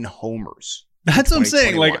 39 homers. That's what I'm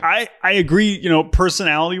saying. I agree,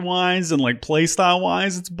 personality wise and play style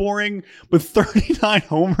wise, it's boring, but 39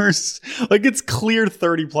 homers, it's clear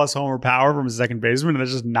 30 plus homer power from a second baseman. And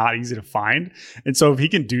that's just not easy to find. And so if he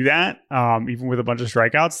can do that, even with a bunch of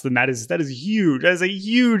strikeouts, then that is huge. That is a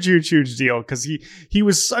huge, huge, huge deal. Cause he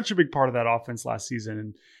was such a big part of that offense last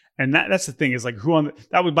season. And that's the thing is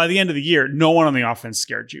by the end of the year, no one on the offense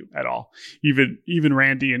scared you at all. Even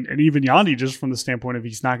Randy and even Yandy, just from the standpoint of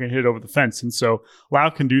he's not going to hit over the fence. And so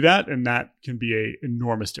Lau can do that, and that can be a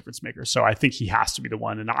enormous difference maker. So I think he has to be the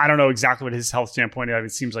one. And I don't know exactly what his health standpoint is.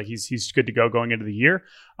 It seems like he's good to go going into the year.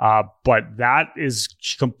 But that is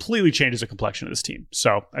completely changes the complexion of this team.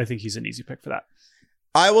 So I think he's an easy pick for that.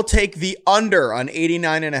 I will take the under on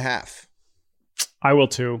 89.5. I will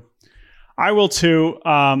too.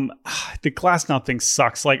 The Glasnow thing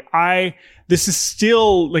sucks. This is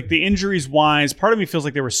still like the injuries wise. Part of me feels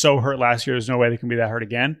like they were so hurt last year. There's no way they can be that hurt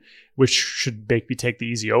again, which should make me take the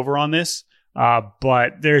easy over on this.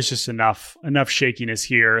 But there's just enough shakiness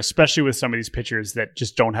here, especially with some of these pitchers that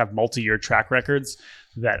just don't have multi-year track records,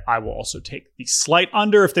 that I will also take the slight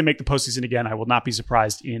under. If they make the postseason again, I will not be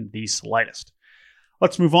surprised in the slightest.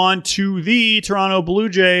 Let's move on to the Toronto Blue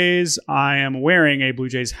Jays. I am wearing a Blue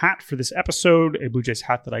Jays hat for this episode, a Blue Jays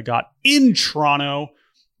hat that I got in Toronto,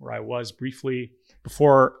 where I was briefly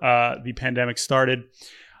before the pandemic started.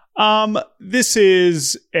 This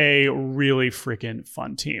is a really freaking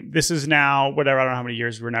fun team. This is now, I don't know how many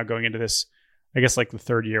years we're now going into this, I guess like the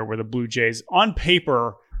third year, where the Blue Jays, on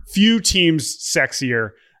paper, few teams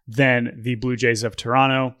sexier than the Blue Jays of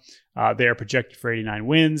Toronto. They are projected for 89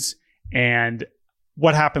 wins. And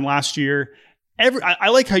what happened last year? I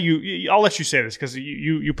like how I'll let you say this because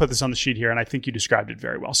you put this on the sheet here, and I think you described it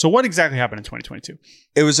very well. So what exactly happened in 2022?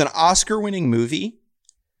 It was an Oscar-winning movie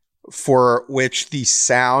for which the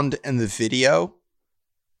sound and the video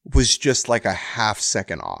was just like a half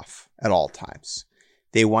second off at all times.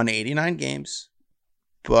 They won 89 games,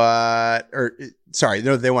 they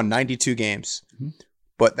won 92 games,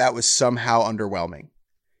 but that was somehow underwhelming.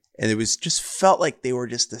 And it was just felt like they were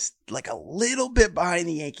just like a little bit behind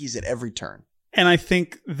the Yankees at every turn. And I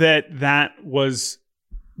think that was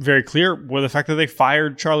very clear with the fact that they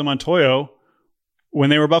fired Charlie Montoyo when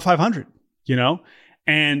they were above 500,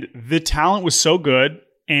 and the talent was so good,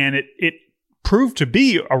 and it proved to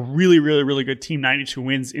be a really, really, really good team. 92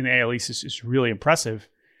 wins in the AL East is really impressive.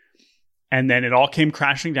 And then it all came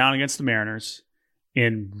crashing down against the Mariners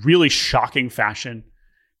in really shocking fashion,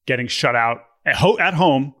 getting shut out at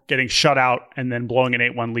home, getting shut out, and then blowing an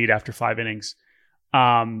 8-1 lead after 5 innings.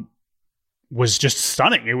 Was just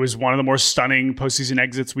stunning. It was one of the more stunning postseason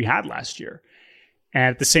exits we had last year. And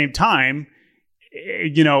at the same time,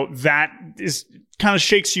 that is kind of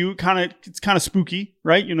shakes you, it's kind of spooky,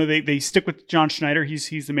 right? They stick with John Schneider.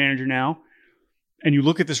 He's the manager now. And you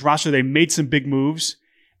look at this roster, they made some big moves,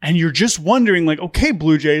 and you're just wondering, okay,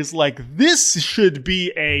 Blue Jays, this should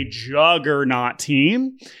be a juggernaut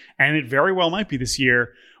team. And it very well might be this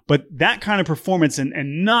year. But that kind of performance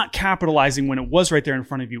and not capitalizing when it was right there in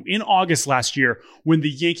front of you in August last year, when the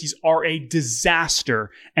Yankees are a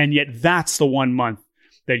disaster, and yet that's the 1 month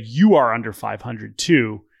that you are under 500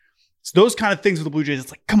 too. It's those kind of things with the Blue Jays.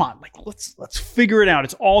 It's like, come on, let's figure it out.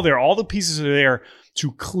 It's all there. All the pieces are there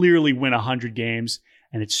to clearly win 100 games,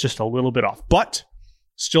 and it's just a little bit off. But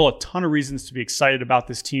still a ton of reasons to be excited about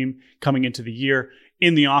this team coming into the year.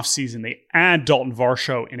 In the offseason, they add Dalton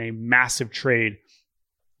Varsho in a massive trade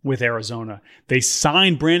with Arizona. They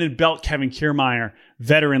signed Brandon Belt, Kevin Kiermaier,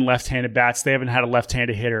 veteran left-handed bats. They haven't had a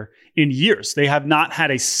left-handed hitter in years. They have not had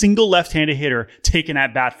a single left-handed hitter taken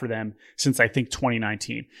at bat for them since, I think,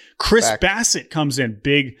 2019. Chris Bassett comes in,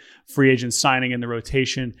 big free agent signing in the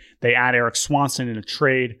rotation. They add Eric Swanson in a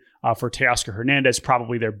trade for Teoscar Hernandez,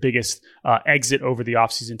 probably their biggest exit over the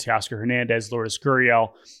offseason. Teoscar Hernandez, Lourdes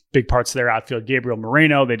Gurriel, big parts of their outfield. Gabriel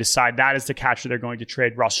Moreno, they decide that is the catcher they're going to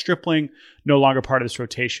trade. Ross Stripling, no longer part of this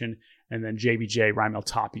rotation. And then JBJ, Raimel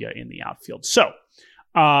Tapia in the outfield. So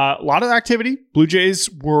a lot of activity. Blue Jays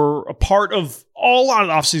were a part of a lot of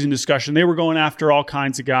offseason discussion. They were going after all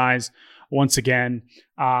kinds of guys once again.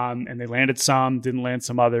 And they landed some, didn't land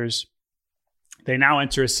some others. They now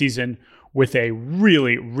enter a season with a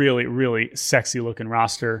really, really, really sexy looking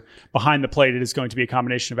roster. Behind the plate, it is going to be a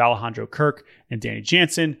combination of Alejandro Kirk and Danny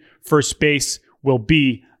Jansen. First base will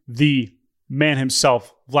be the man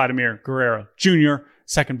himself, Vladimir Guerrero Jr.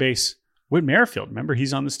 Second base, Whit Merrifield. Remember,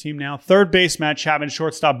 he's on this team now. Third base, Matt Chapman.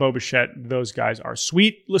 Shortstop, Bo Bichette. Those guys are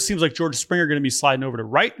sweet. It seems like George Springer going to be sliding over to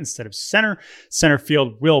right instead of center. Center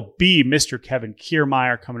field will be Mr. Kevin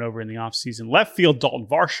Kiermaier coming over in the offseason. Left field, Dalton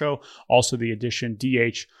Varsho. Also the addition,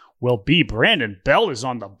 DH, will be Brandon Belt is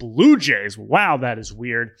on the Blue Jays. Wow, that is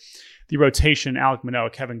weird. The rotation, Alek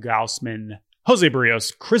Manoah, Kevin Gausman, Jose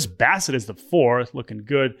Barrios, Chris Bassett is the fourth, looking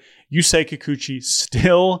good. Yusei Kikuchi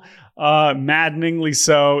still maddeningly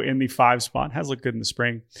so in the 5 spot. Has looked good in the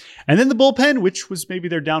spring. And then the bullpen, which was maybe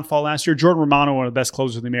their downfall last year. Jordan Romano, one of the best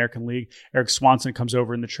closers in the American League. Eric Swanson comes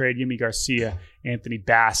over in the trade. Yimi Garcia, Anthony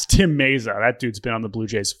Bass, Tim Meza. That dude's been on the Blue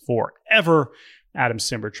Jays forever. Adam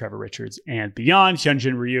Simber, Trevor Richards, and beyond.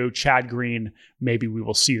 Hyunjin Ryu, Chad Green. Maybe we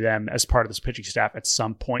will see them as part of this pitching staff at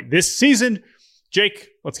some point this season. Jake,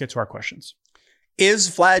 let's get to our questions. Is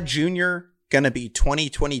Vlad Jr. going to be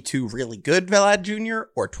 2022 really good Vlad Jr.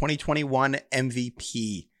 or 2021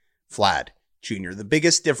 MVP Vlad Jr. The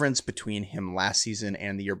biggest difference between him last season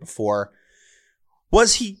and the year before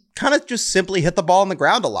was he kind of just simply hit the ball on the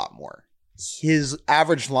ground a lot more. His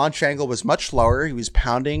average launch angle was much lower. He was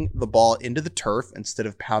pounding the ball into the turf instead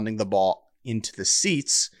of pounding the ball into the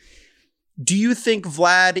seats. Do you think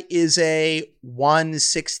Vlad is a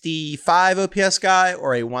 165 OPS guy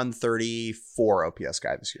or a 134 OPS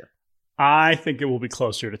guy this year? I think it will be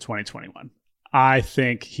closer to 2021. I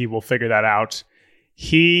think he will figure that out.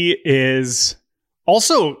 He is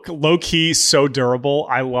also low-key so durable.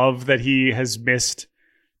 I love that he has missed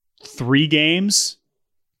 3 games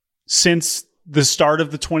since the start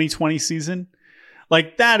of the 2020 season.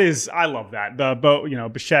 Like, that is, I love that.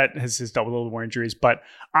 Bichette has dealt with a little more injuries, but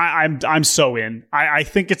I'm so in. I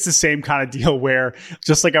think it's the same kind of deal where,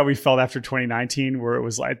 just like how we felt after 2019, where it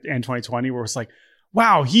was like, and 2020, where it's like,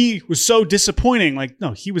 wow, he was so disappointing. Like,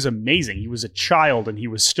 no, he was amazing. He was a child, and he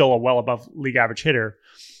was still a well above league average hitter.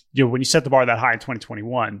 When you set the bar that high in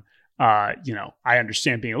 2021, I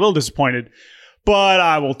understand being a little disappointed, but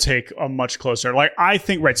I will take a much closer. Like, I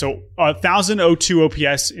think, right, so 1,002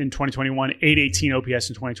 OPS in 2021, 818 OPS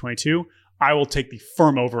in 2022. I will take the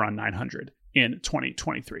firm over on 900 in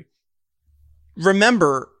 2023.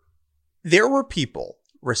 Remember, there were people,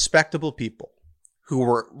 respectable people, who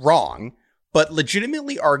were wrong, but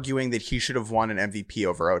legitimately arguing that he should have won an MVP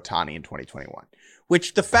over Ohtani in 2021.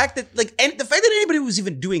 Which the fact that anybody was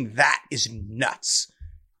even doing that is nuts,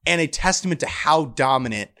 and a testament to how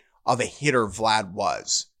dominant of a hitter Vlad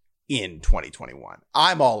was in 2021.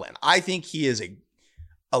 I'm all in. I think he is a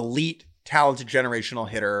elite, talented, generational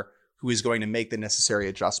hitter who is going to make the necessary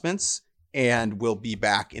adjustments and will be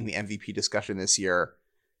back in the MVP discussion this year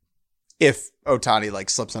if Ohtani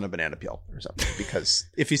slips on a banana peel or something, because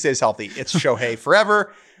if he stays healthy, it's Shohei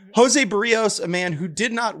forever. Jose Barrios, a man who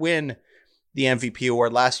did not win the MVP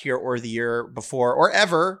award last year or the year before or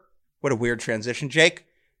ever. What a weird transition, Jake.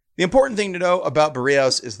 The important thing to know about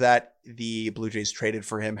Barrios is that the Blue Jays traded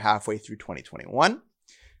for him halfway through 2021.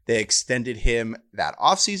 They extended him that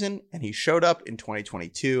offseason, and he showed up in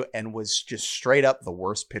 2022 and was just straight up the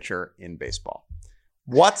worst pitcher in baseball.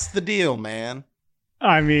 What's the deal, man?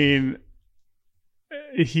 I mean,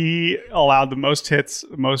 he allowed the most hits,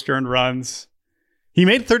 the most earned runs. He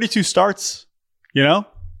made 32 starts,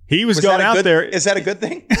 He was going out there. Is that a good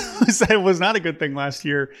thing? It was not a good thing last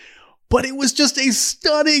year. But it was just a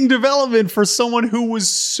stunning development for someone who was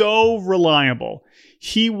so reliable.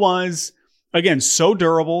 He was, again, so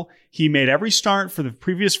durable. He made every start for the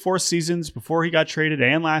previous 4 seasons before he got traded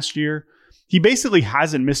and last year. He basically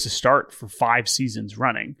hasn't missed a start for 5 seasons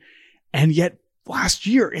running. And yet last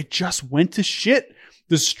year, it just went to shit.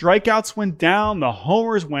 The strikeouts went down. The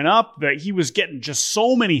homers went up. He was getting just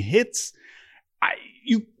so many hits.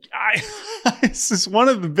 This is one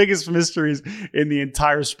of the biggest mysteries in the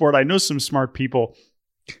entire sport. I know some smart people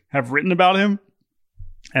have written about him,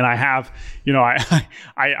 and I have,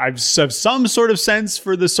 I've some sort of sense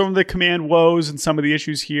for some of the command woes and some of the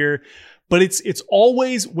issues here. But it's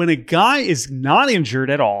always when a guy is not injured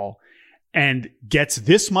at all and gets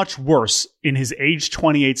this much worse in his age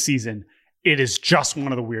 28 season, it is just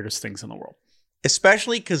one of the weirdest things in the world.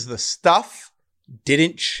 Especially because the stuff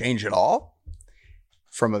didn't change at all.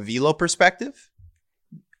 From a velo perspective,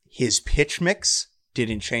 his pitch mix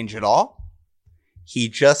didn't change at all. He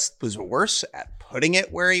just was worse at putting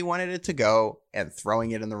it where he wanted it to go and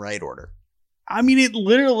throwing it in the right order. I mean, it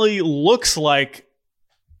literally looks like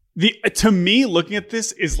to me, looking at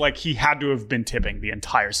this is like he had to have been tipping the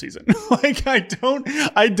entire season.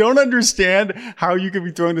 I don't understand how you could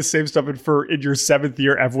be throwing the same stuff in your 7th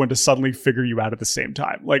year, everyone to suddenly figure you out at the same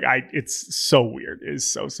time. It's so weird. It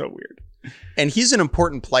is so weird. And he's an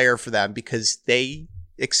important player for them because they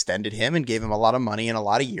extended him and gave him a lot of money and a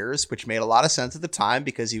lot of years, which made a lot of sense at the time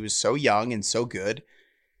because he was so young and so good.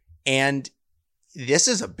 And this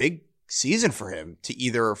is a big season for him to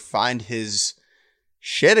either find his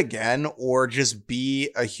shit again or just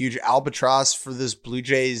be a huge albatross for this Blue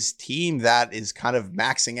Jays team that is kind of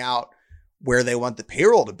maxing out where they want the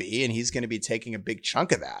payroll to be. And he's going to be taking a big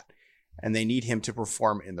chunk of that. And they need him to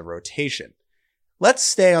perform in the rotation. Let's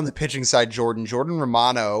stay on the pitching side, Jordan. Jordan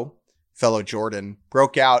Romano, fellow Jordan,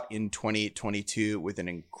 broke out in 2022 with an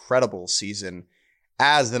incredible season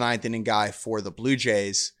as the 9th inning guy for the Blue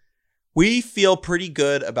Jays. We feel pretty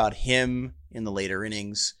good about him in the later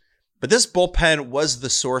innings, but this bullpen was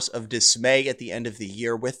the source of dismay at the end of the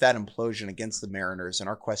year with that implosion against the Mariners. And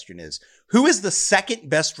our question is, who is the second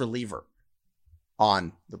best reliever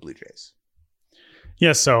on the Blue Jays?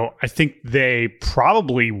 Yeah, so I think they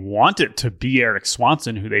probably want it to be Eric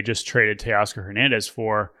Swanson, who they just traded Teoscar Hernandez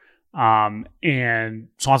for. And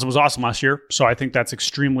Swanson was awesome last year, so I think that's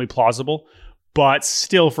extremely plausible. But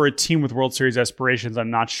still, for a team with World Series aspirations, I'm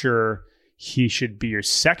not sure he should be your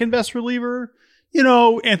second best reliever. You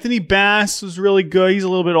know, Anthony Bass was really good. He's a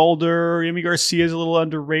little bit older. Yami Garcia is a little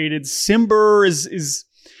underrated. Simber's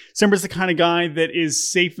the kind of guy that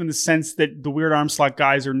is safe in the sense that the weird arm slot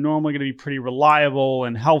guys are normally going to be pretty reliable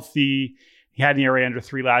and healthy. He had an ERA under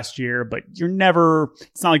 3 last year, but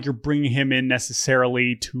it's not like you're bringing him in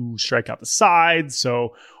necessarily to strike out the side.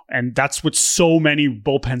 And that's what so many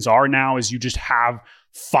bullpens are now, is you just have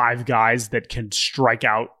 5 guys that can strike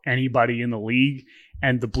out anybody in the league.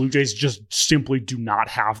 And the Blue Jays just simply do not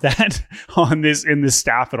have that in this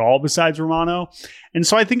staff at all, besides Romano. And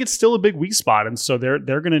so I think it's still a big weak spot. And so they're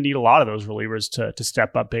going to need a lot of those relievers to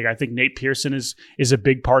step up big. I think Nate Pearson is a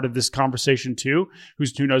big part of this conversation too.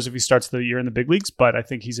 Who knows if he starts the year in the big leagues, but I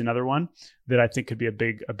think he's another one that I think could be a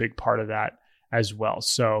big part of that as well.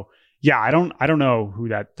 So yeah, I don't know who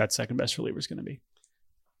that second best reliever is going to be.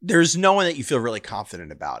 There's no one that you feel really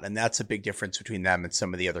confident about. And that's a big difference between them and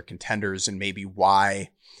some of the other contenders, and maybe why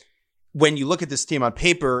when you look at this team on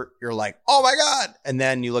paper, you're like, oh my God. And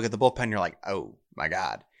then you look at the bullpen, you're like, oh my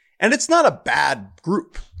God. And it's not a bad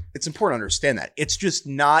group. It's important to understand that. It's just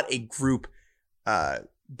not a group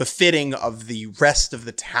befitting of the rest of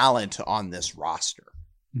the talent on this roster,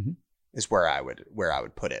 is where I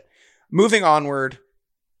would put it. Moving onward,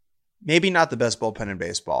 maybe not the best bullpen in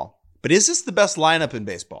baseball. But is this the best lineup in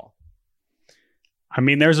baseball? I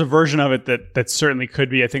mean, there's a version of it that certainly could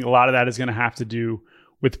be. I think a lot of that is going to have to do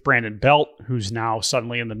with Brandon Belt, who's now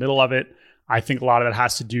suddenly in the middle of it. I think a lot of that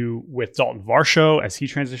has to do with Dalton Varsho as he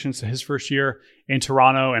transitions to his first year in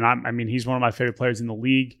Toronto. And I mean, he's one of my favorite players in the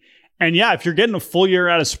league. And yeah, if you're getting a full year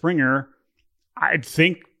out of Springer, I'd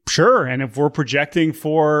think sure. And if we're projecting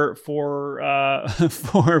for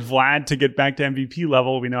Vlad to get back to MVP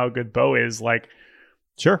level, we know how good Bo is. Like,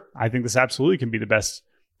 sure, I think this absolutely can be the best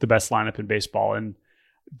lineup in baseball. And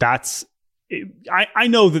that's, I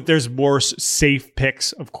know that there's more safe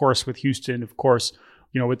picks, of course, with Houston, of course,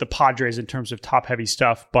 with the Padres in terms of top heavy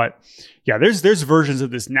stuff. But yeah, there's versions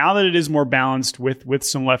of this now that it is more balanced with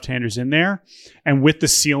some left-handers in there, and with the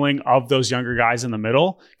ceiling of those younger guys in the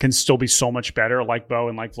middle can still be so much better, like Bo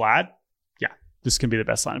and like Vlad. Yeah, this can be the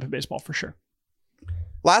best lineup in baseball for sure.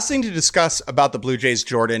 Last thing to discuss about the Blue Jays,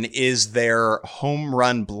 Jordan, is their home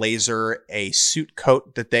run blazer, a suit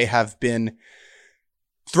coat that they have been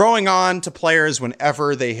throwing on to players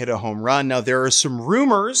whenever they hit a home run. Now, there are some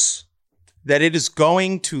rumors that it is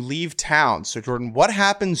going to leave town. So, Jordan, what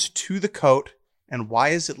happens to the coat and why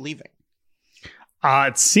is it leaving?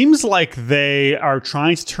 It seems like they are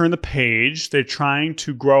trying to turn the page. They're trying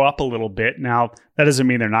to grow up a little bit. Now, that doesn't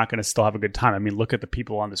mean they're not going to still have a good time. I mean, look at the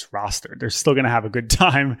people on this roster. They're still going to have a good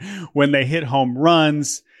time when they hit home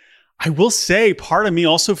runs. I will say, part of me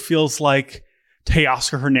also feels like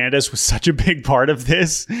Teoscar Hernandez was such a big part of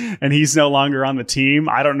this, and he's no longer on the team.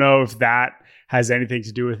 I don't know if that has anything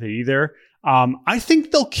to do with it either. I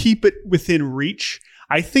think they'll keep it within reach.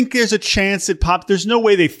 I think there's a chance it popped. There's no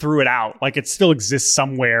way they threw it out. Like, it still exists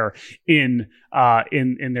somewhere in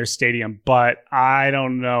their stadium, but I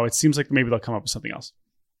don't know. It seems like maybe they'll come up with something else.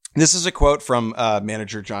 This is a quote from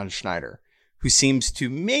manager John Schneider, who seems to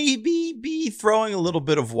maybe be throwing a little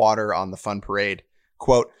bit of water on the fun parade.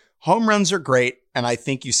 Quote, "Home runs are great, and I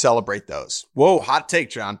think you celebrate those." Whoa, hot take,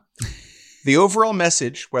 John. The overall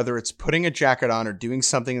message, whether it's putting a jacket on or doing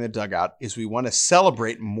something in the dugout, is we want to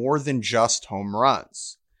celebrate more than just home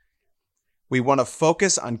runs. We want to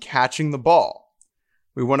focus on catching the ball.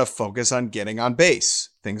 We want to focus on getting on base,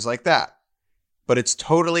 things like that. But it's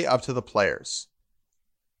totally up to the players.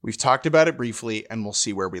 We've talked about it briefly, and we'll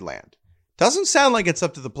see where we land. Doesn't sound like it's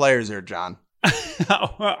up to the players there, John.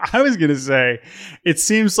 I was going to say, it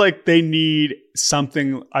seems like they need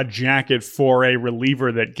a jacket for a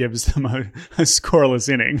reliever that gives them a scoreless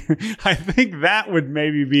inning. I think that would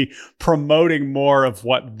maybe be promoting more of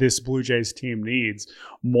what this Blue Jays team needs,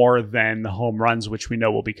 more than the home runs, which we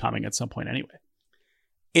know will be coming at some point anyway.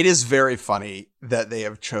 It is very funny that they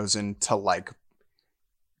have chosen to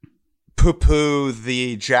poo-poo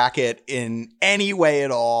the jacket in any way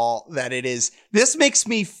at all that it is. This makes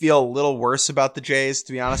me feel a little worse about the Jays,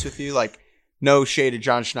 to be honest with you. No shade to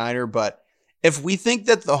John Schneider, but if we think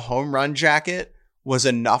that the home run jacket was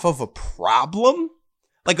enough of a problem,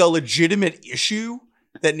 like a legitimate issue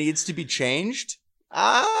that needs to be changed,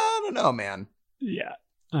 I don't know, man. Yeah,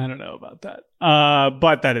 I don't know about that.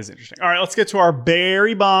 But that is interesting. All right, let's get to our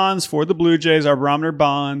Barry Bonds for the Blue Jays, our barometer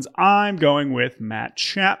bonds. I'm going with Matt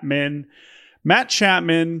Chapman. Matt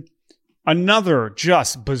Chapman, another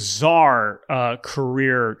just bizarre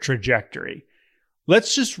career trajectory.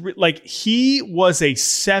 Let's just, he was a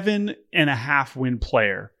 7.5 win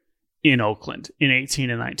player in Oakland in 18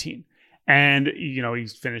 and 19. And,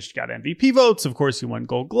 he's got MVP votes. Of course, he won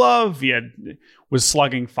Gold Glove. He was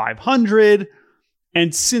slugging .500.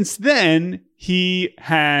 And since then, he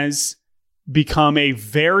has become a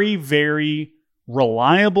very, very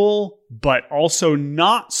reliable, but also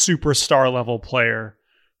not superstar level player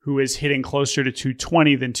who is hitting closer to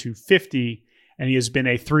 220 than 250. And he has been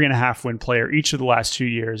a 3.5 win player each of the last 2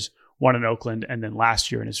 years, one in Oakland, and then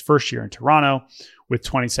last year in his first year in Toronto with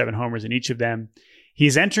 27 homers in each of them.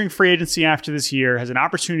 He's entering free agency after this year, has an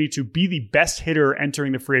opportunity to be the best hitter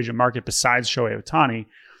entering the free agent market besides Shohei Ohtani.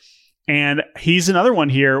 And he's another one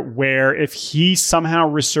here where if he somehow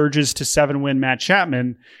resurges to 7-win Matt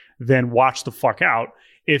Chapman, then watch the fuck out.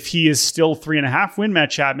 If he is still 3.5 win Matt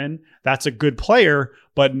Chapman, that's a good player,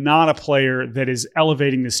 but not a player that is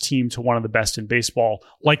elevating this team to one of the best in baseball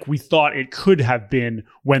like we thought it could have been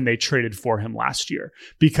when they traded for him last year.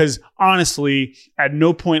 Because honestly, at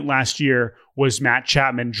no point last year was Matt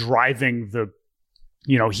Chapman driving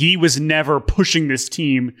he was never pushing this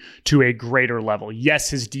team to a greater level. Yes,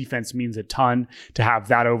 his defense means a ton to have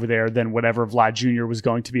that over there than whatever Vlad Jr. was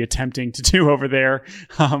going to be attempting to do over there.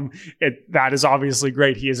 That is obviously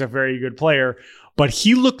great. He is a very good player, but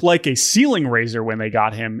he looked like a ceiling raiser when they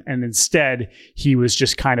got him. And instead, he was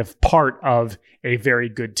just kind of part of a very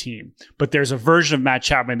good team. But there's a version of Matt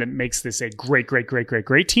Chapman that makes this a great, great, great, great,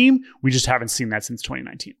 great team. We just haven't seen that since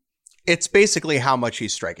 2019. It's basically how much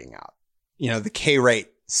he's striking out. The K rate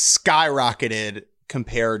skyrocketed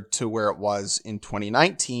compared to where it was in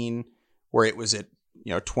 2019, where it was at,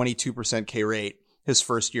 22% K rate. His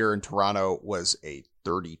first year in Toronto was a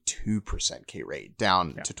 32% K rate,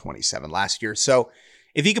 down to 27 last year. So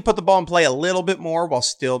if he could put the ball in play a little bit more while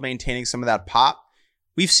still maintaining some of that pop,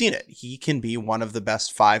 we've seen it. He can be one of the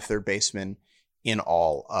best 5 third basemen in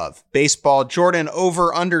all of baseball. Jordan,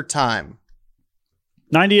 over under time.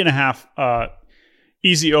 90.5,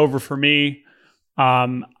 easy over for me.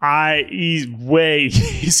 Way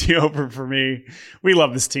easy over for me. We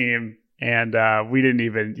love this team, and we didn't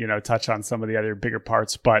even, touch on some of the other bigger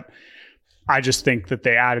parts, but I just think that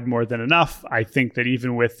they added more than enough. I think that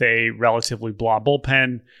even with a relatively blah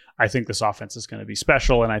bullpen, I think this offense is going to be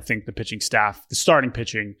special, and I think the pitching staff, the starting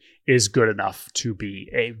pitching, is good enough to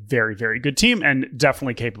be a very, very good team and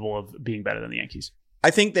definitely capable of being better than the Yankees. I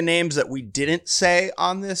think the names that we didn't say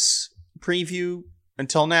on this preview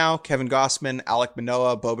until now, Kevin Gossman, Alek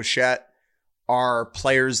Manoah, Bo Bichette, are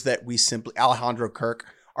players that we simply, Alejandro Kirk,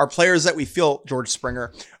 are players that we feel, George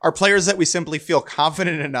Springer, are players that we simply feel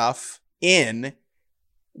confident enough in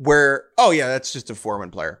where, oh yeah, that's just a 4-win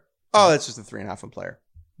player. Oh, that's just a 3.5 win player.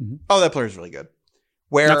 Mm-hmm. Oh, that player's really good.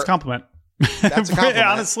 Where that's a compliment. That's a compliment.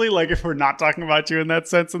 Honestly, if we're not talking about you in that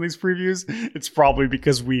sense in these previews, it's probably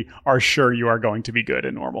because we are sure you are going to be good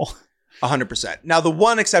and normal. 100%. Now, the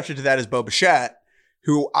one exception to that is Bo Bichette,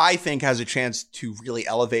 who I think has a chance to really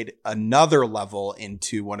elevate another level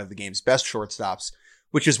into one of the game's best shortstops,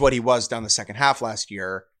 which is what he was down the second half last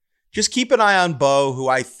year. Just keep an eye on Bo, who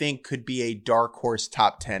I think could be a dark horse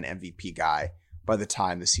top 10 MVP guy by the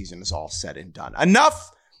time the season is all said and done. Enough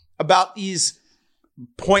about these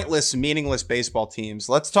pointless, meaningless baseball teams.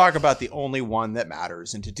 Let's talk about the only one that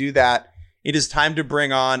matters. And to do that, it is time to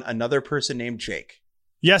bring on another person named Jake.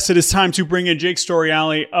 Yes, it is time to bring in Jake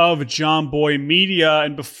Storiale of John Boy Media.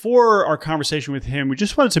 And before our conversation with him, we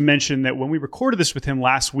just wanted to mention that when we recorded this with him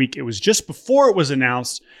last week, it was just before it was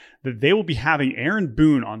announced that they will be having Aaron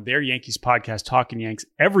Boone on their Yankees podcast, Talkin Yanks,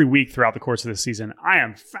 every week throughout the course of the season. I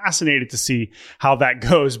am fascinated to see how that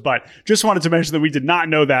goes, but just wanted to mention that we did not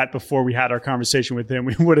know that before we had our conversation with him.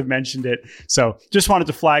 We would have mentioned it. So just wanted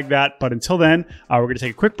to flag that. But until then, we're going to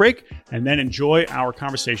take a quick break and then enjoy our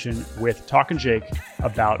conversation with Talkin Jake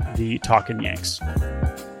about the Talkin Yanks.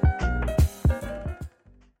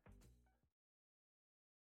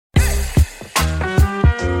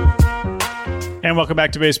 And welcome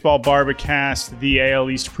back to Baseball Barbacast. The AL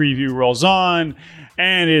East preview rolls on,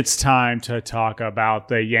 and it's time to talk about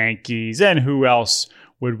the Yankees. And who else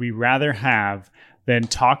would we rather have than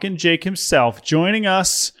Talkin Jake himself, joining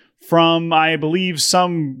us from, I believe,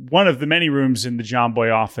 one of the many rooms in the John Boy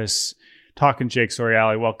office. Talkin Jake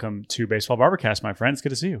Storiale, welcome to Baseball Barbacast, my friend. It's good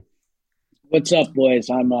to see you. What's up, boys?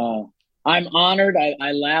 I'm honored.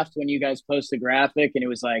 I laughed when you guys posted the graphic and it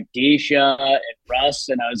was like Disha and Russ.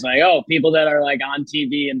 And I was like, oh, people that are like on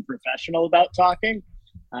TV and professional about talking.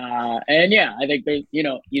 And yeah, I think there's,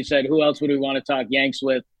 you said, who else would we want to talk Yanks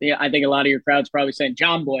with? Yeah, I think a lot of your crowd's probably saying,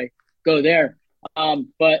 John Boy, go there.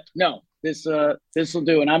 But no, this will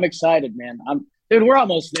do. And I'm excited, man. Dude, we're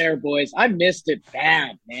almost there, boys. I missed it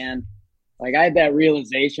bad, man. Like I had that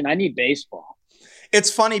realization. I need baseball.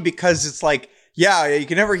 It's funny because it's like, Yeah, you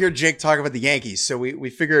can never hear Jake talk about the Yankees, so we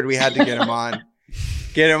figured we had to get him on.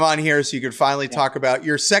 Get him on here so you could finally talk about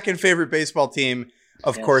your second favorite baseball team,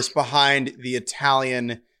 of course, behind the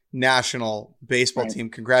Italian national baseball team.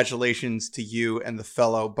 Congratulations to you and the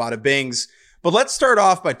fellow Bada Bings. But let's start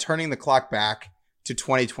off by turning the clock back to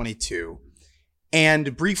 2022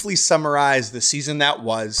 and briefly summarize the season that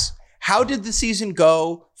was. How did the season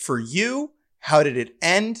go for you? How did it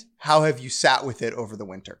end? How have you sat with it over the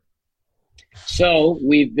winter? So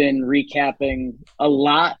we've been recapping a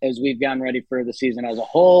lot as we've gotten ready for the season as a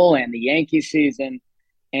whole and the Yankee season.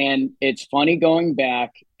 And it's funny going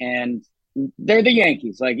back, and they're the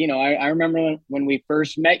Yankees. Like, I remember when we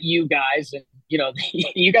first met you guys, and,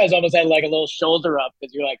 you guys almost had like a little shoulder up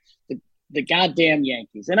because you're like the goddamn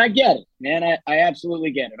Yankees. And I get it, man. I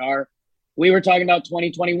absolutely get it. We were talking about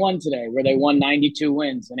 2021 today where they won 92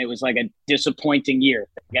 wins and it was like a disappointing year.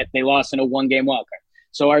 They lost in a 1-game wildcard.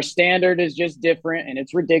 So our standard is just different and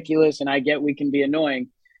it's ridiculous, and I get we can be annoying.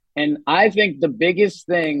 And I think the biggest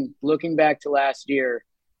thing, looking back to last year,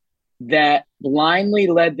 that blindly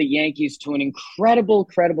led the Yankees to an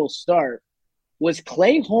incredible start was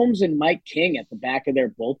Clay Holmes and Mike King at the back of their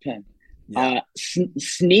bullpen. Yeah.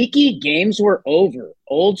 Sneaky games were over.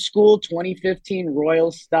 Old school 2015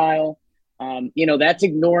 Royals style. That's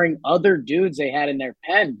ignoring other dudes they had in their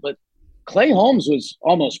pen. But Clay Holmes was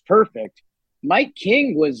almost perfect. Mike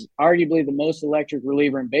King was arguably the most electric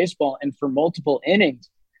reliever in baseball, and for multiple innings,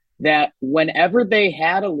 that whenever they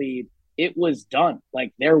had a lead, it was done.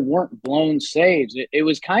 Like, there weren't blown saves. It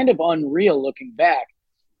was kind of unreal looking back.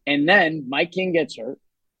 And then Mike King gets hurt.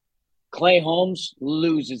 Clay Holmes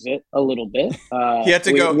loses it a little bit. He had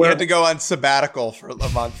to go on sabbatical for a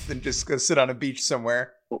month and just go sit on a beach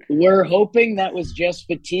somewhere. We're hoping that was just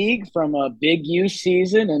fatigue from a big U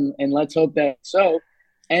season, and let's hope that's so.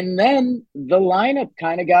 And then the lineup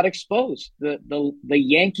kind of got exposed. The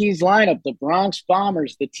Yankees lineup, the Bronx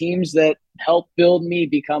Bombers, the teams that helped build me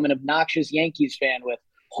become an obnoxious Yankees fan with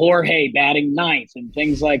Jorge batting ninth and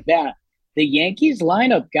things like that. The Yankees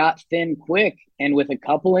lineup got thin quick, and with a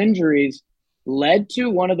couple injuries, led to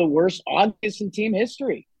one of the worst August in team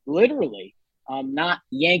history, literally. Not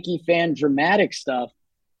Yankee fan dramatic stuff.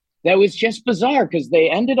 That was just bizarre because they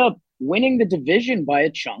ended up winning the division by a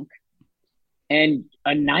chunk. And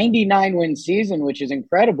a 99-win season, which is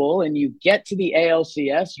incredible, and you get to the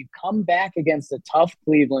ALCS, you come back against a tough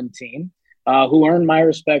Cleveland team who earned my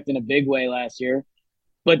respect in a big way last year,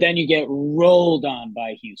 but then you get rolled on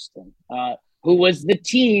by Houston, who was the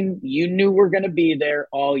team you knew were going to be there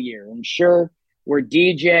all year. And sure, were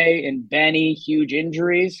DJ and Benny huge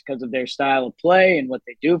injuries because of their style of play and what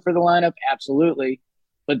they do for the lineup? Absolutely,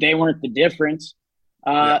 but they weren't the difference.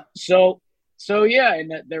 So yeah,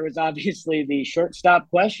 and there was obviously the shortstop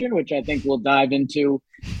question, which I think we'll dive into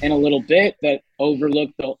in a little bit, that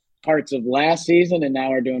overlooked the parts of last season and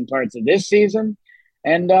now are doing parts of this season.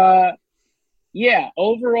 And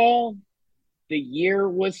overall, the year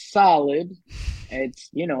was solid.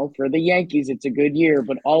 It's, for the Yankees, it's a good year,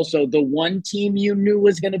 but also the one team you knew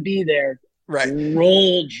was going to be there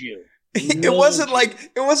rolled you. It wasn't like,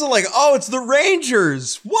 oh, it's the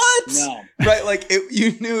Rangers. What? No. Right? Like,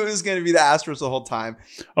 you knew it was going to be the Astros the whole time.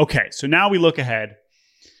 Okay, so now we look ahead.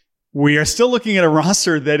 We are still looking at a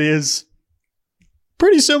roster that is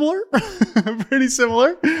pretty similar.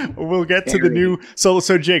 We'll get to the new. So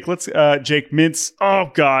Jake, let's Jake Mintz.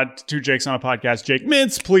 Oh God, two Jakes on a podcast. Jake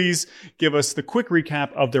Mintz, please give us the quick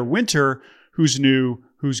recap of their winter. Who's new?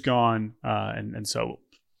 Who's gone? And so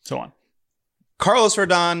on. Carlos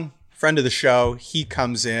Rodon, friend of the show, he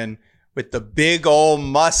comes in with the big old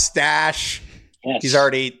mustache. Yes. He's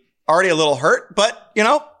already a little hurt, but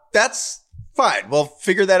that's fine. We'll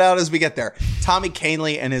figure that out as we get there. Tommy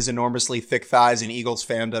Kahnle and his enormously thick thighs and Eagles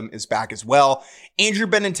fandom is back as well. Andrew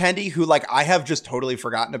Benintendi, who I have just totally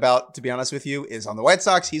forgotten about, to be honest with you, is on the White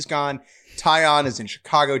Sox. He's gone. Tyon is in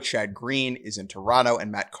Chicago. Chad Green is in Toronto,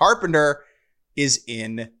 and Matt Carpenter is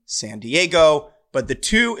in San Diego. But the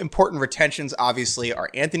two important retentions, obviously, are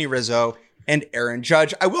Anthony Rizzo and Aaron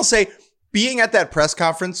Judge. I will say, being at that press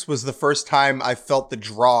conference was the first time I felt the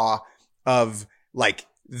draw of,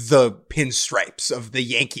 the pinstripes of the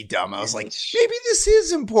Yankee-dom. I was like, maybe this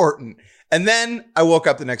is important. And then I woke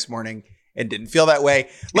up the next morning and didn't feel that way.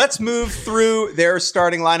 Let's move through their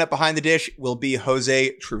starting lineup. Behind the dish will be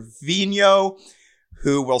Jose Trevino,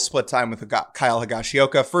 who will split time with Kyle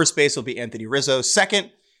Higashioka. First base will be Anthony Rizzo.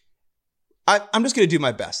 Second, I'm just going to do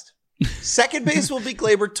my best. Second base will be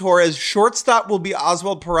Gleyber Torres. Shortstop will be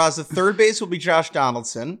Oswald Peraza. Third base will be Josh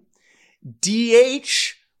Donaldson.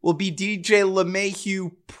 DH will be DJ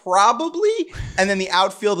LeMahieu probably. And then the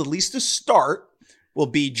outfield, at least to start, will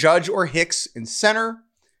be Judge or Hicks in center,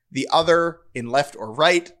 the other in left or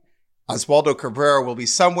right. Oswaldo Cabrera will be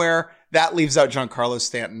somewhere. That leaves out Giancarlo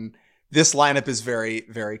Stanton. This lineup is very,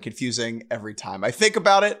 very confusing every time I think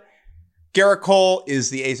about it. Garrett Cole is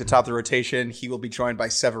the ace atop the rotation. He will be joined by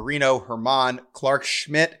Severino, Herman, Clark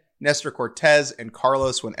Schmidt, Nestor Cortez, and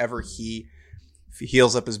Carlos whenever he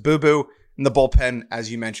heals up his boo-boo. And the bullpen,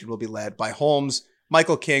 as you mentioned, will be led by Holmes,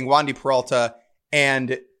 Michael King, Wandy Peralta,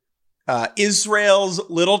 and Israel's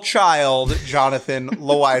little child, Jonathan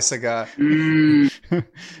Loaisaga.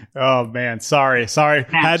 Oh, man. Sorry.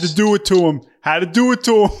 Had to do it to him.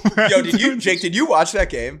 Yo, did you watch that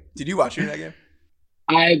game? Did you watch that game?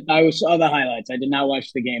 I saw the highlights. I did not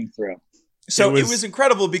watch the game through. So it was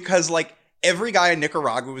incredible because like every guy in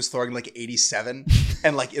Nicaragua was throwing like 87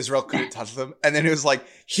 and like Israel couldn't touch them. And then it was like,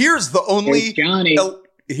 here's the only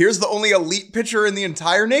elite pitcher in the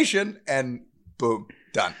entire nation. And boom,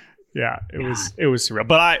 done. Yeah, it was surreal.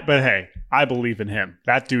 But hey, I believe in him.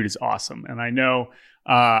 That dude is awesome. And I know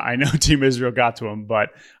Team Israel got to him, but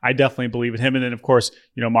I definitely believe in him. And then, of course,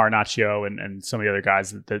 Marinaccio and some of the other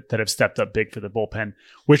guys that have stepped up big for the bullpen,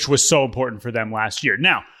 which was so important for them last year.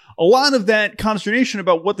 Now, a lot of that consternation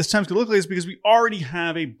about what this time's going to look like is because we already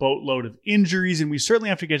have a boatload of injuries, and we certainly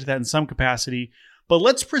have to get to that in some capacity. But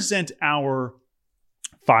let's present our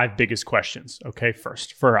 5 biggest questions, okay,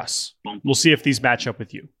 first, for us. We'll see if these match up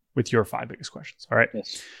with your 5 biggest questions, all right?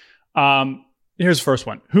 Yes. Here's the first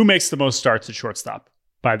one. Who makes the most starts at shortstop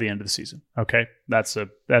by the end of the season? Okay, that's a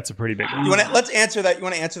pretty big one. Let's answer that. You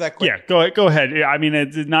want to answer that quick? Yeah, go ahead. I mean,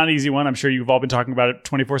 it's not an easy one. I'm sure you've all been talking about it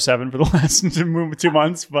 24/7 for the last 2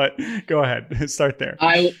 months, but go ahead. Start there.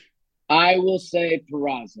 I will say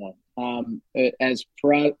Peraza. As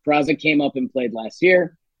Peraza came up and played last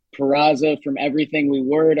year, Peraza, from everything we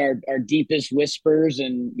heard, our deepest whispers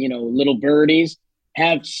and little birdies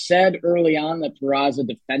have said early on that Peraza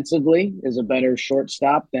defensively is a better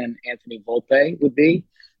shortstop than Anthony Volpe would be.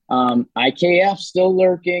 IKF still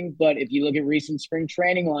lurking, but if you look at recent spring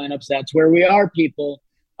training lineups, that's where we are, people.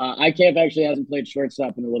 IKF actually hasn't played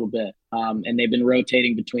shortstop in a little bit, and they've been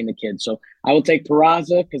rotating between the kids. So I will take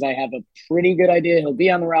Peraza because I have a pretty good idea he'll be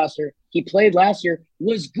on the roster. He played last year,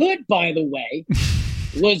 was good, by the way,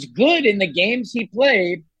 was good in the games he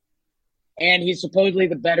played, and he's supposedly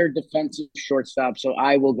the better defensive shortstop. So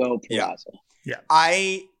I will go Peraza. Yeah.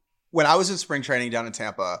 When I was in spring training down in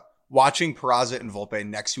Tampa, watching Peraza and Volpe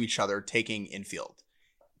next to each other taking infield,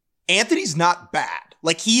 Anthony's not bad.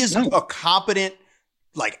 Like, he is a competent,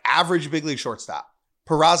 like, average big league shortstop.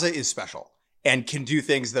 Peraza is special and can do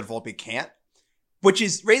things that Volpe can't, which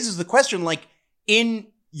raises the question, like, in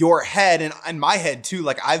your head and in my head too,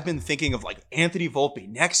 like, I've been thinking of like Anthony Volpe,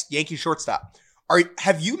 next Yankee shortstop.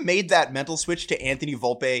 Have you made that mental switch to Anthony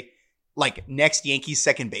Volpe, like next Yankees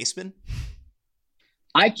second baseman?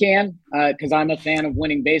 I can, because I'm a fan of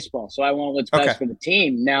winning baseball. So I want what's best for the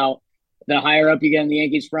team. Now, the higher up you get in the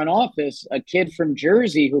Yankees front office, a kid from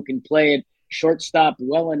Jersey who can play at shortstop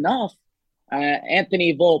well enough,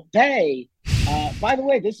 Anthony Volpe. By the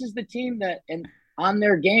way, this is the team that on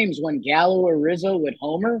their games when Gallo or Rizzo would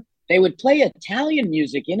homer, they would play Italian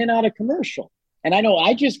music in and out of commercial. And I know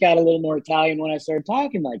I just got a little more Italian when I started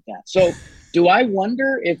talking like that. So do I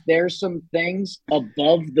wonder if there's some things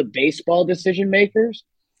above the baseball decision makers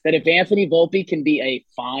that if Anthony Volpe can be a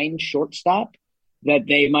fine shortstop, that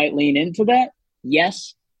they might lean into that?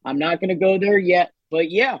 Yes, I'm not going to go there yet. But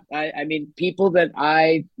yeah, I mean, people that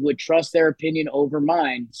I would trust their opinion over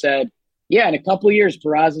mine said, yeah, in a couple of years,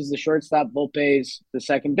 Peraza's the shortstop, Volpe's the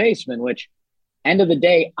second baseman, which end of the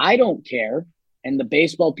day, I don't care. And the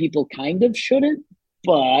baseball people kind of shouldn't,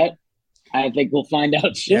 but I think we'll find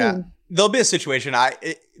out soon. Yeah. There'll be a situation.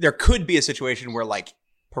 There could be a situation where like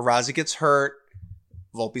Peraza gets hurt,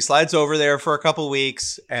 Volpe slides over there for a couple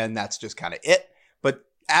weeks, and that's just kind of it. But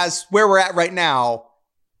as where we're at right now,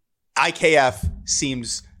 IKF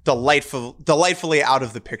seems delightfully out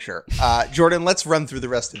of the picture. Jordan, let's run through the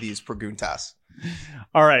rest of these preguntas.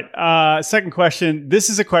 All right. Second question. This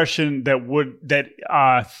is a question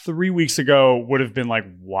that 3 weeks ago would have been like,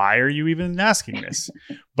 why are you even asking this?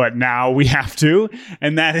 But now we have to.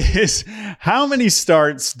 And that is, how many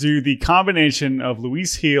starts do the combination of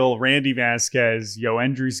Luis Gil, Randy Vasquez,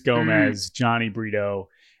 Yoendris Gomez, Johnny Brito,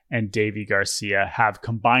 and Davy Garcia have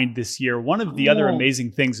combined this year? One of the other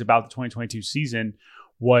amazing things about the 2022 season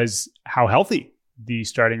was how healthy the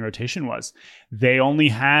starting rotation was. They only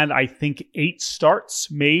had, I think, 8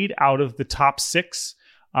 starts made out of the top 6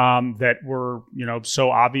 that were,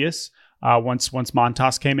 so obvious once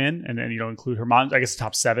Montas came in, and then you don't include Herman. I guess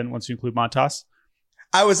top 7 once you include Montas.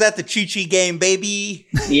 I was at the Chi-Chi game, baby.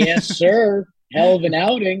 Yes, sir. Hell of an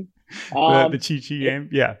outing. The Chi game.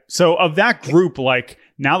 Yeah. So of that group, like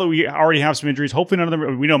now that we already have some injuries, hopefully none of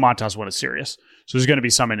them, we know Montas one is serious. So there's going to be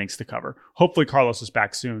some innings to cover. Hopefully Carlos is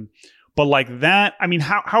back soon. But like that, I mean,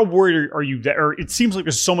 how worried are you that, or it seems like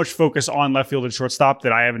there's so much focus on left field and shortstop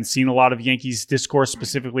that I haven't seen a lot of Yankees discourse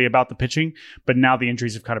specifically about the pitching, but now the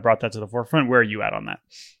injuries have kind of brought that to the forefront. Where are you at on that?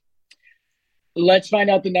 Let's find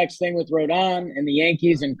out the next thing with Rodon and the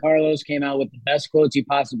Yankees, and Carlos came out with the best quotes he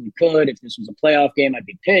possibly could. If this was a playoff game, I'd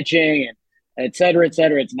be pitching, and et cetera, et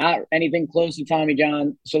cetera. It's not anything close to Tommy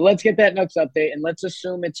John. So let's get that next update, and let's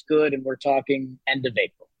assume it's good, and we're talking end of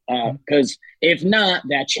April. Because if not,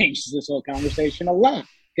 that changes this whole conversation a lot,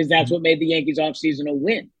 because that's what made the Yankees offseason a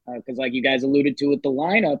win. Because like you guys alluded to with the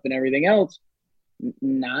lineup and everything else,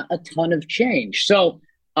 not a ton of change. So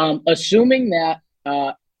assuming that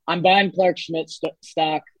I'm buying Clark Schmidt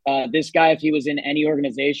stock. This guy, if he was in any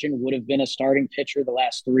organization, would have been a starting pitcher the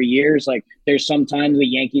last 3 years. Like there's sometimes the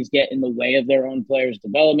Yankees get in the way of their own players'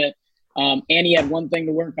 development. And he had one thing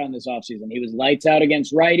to work on this offseason. He was lights out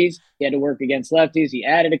against righties. He had to work against lefties. He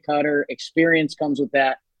added a cutter. Experience comes with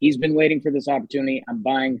that. He's been waiting for this opportunity. I'm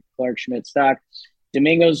buying Clark Schmidt stock.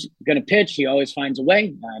 Domingo's going to pitch. He always finds a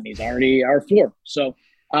way. He's already our fourth. So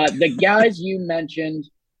the guys you mentioned,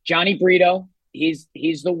 Johnny Brito, he's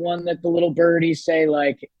the one that the little birdies say,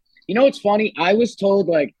 like, you know, it's funny. I was told,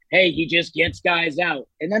 like, hey, he just gets guys out.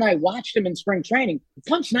 And then I watched him in spring training. He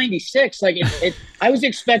punched 96. Like, I was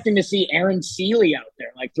expecting to see Aaron Seeley out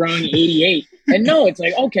there, like, throwing 88. And no, it's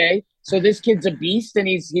like, okay, so this kid's a beast, and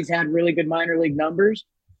he's had really good minor league numbers.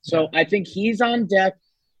 So I think he's on deck.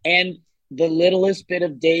 And the littlest bit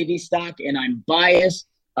of Davey stock, and I'm biased,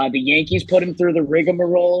 the Yankees put him through the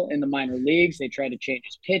rigmarole in the minor leagues. They tried to change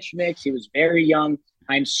his pitch mix. He was very young.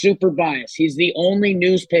 I'm super biased. He's the only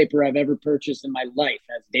newspaper I've ever purchased in my life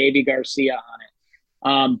has Davey Garcia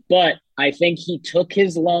on it. But I think he took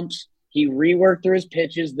his lumps. He reworked through his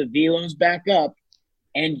pitches. The velo's back up.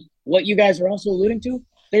 And what you guys are also alluding to,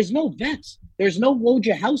 there's no vets. There's no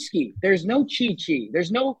Wojciechowski. There's no Chi.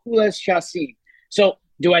 There's no Jules Chassin. So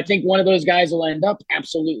do I think one of those guys will end up?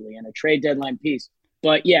 Absolutely, in a trade deadline piece.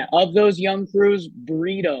 But yeah, of those young crews,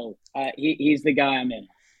 Brito, he's the guy I'm in.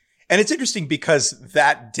 And it's interesting because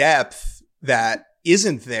that depth that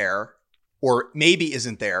isn't there, or maybe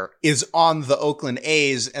isn't there, is on the Oakland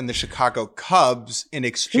A's and the Chicago Cubs in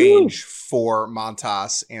exchange for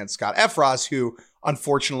Montas and Scott Efros, who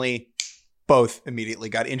unfortunately both immediately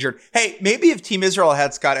got injured. Hey, maybe if Team Israel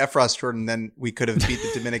had Scott Efros, Jordan, then we could have beat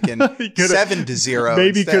the Dominican 7-0.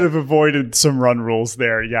 Maybe instead. Could have avoided some run rules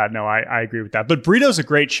there. Yeah, no, I agree with that. But Brito's a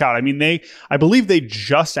great shot. I mean, I believe they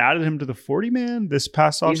just added him to the 40-man this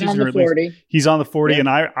past offseason. He's on the 40. He's on the 40. Yeah. And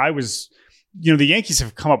I was, you know, the Yankees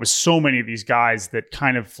have come up with so many of these guys that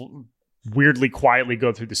kind of weirdly, quietly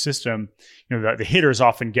go through the system. You know, the hitters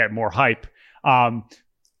often get more hype.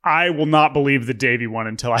 I will not believe the Davey one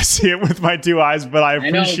until I see it with my two eyes, but I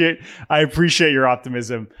appreciate your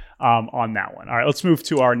optimism on that one. All right, let's move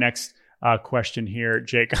to our next question here.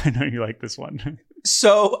 Jake, I know you like this one.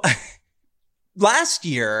 So last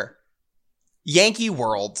year, Yankee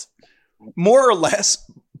World more or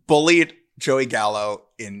less bullied Joey Gallo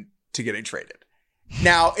into getting traded.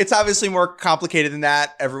 Now, it's obviously more complicated than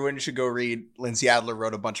that. Everyone should go read. Lindsay Adler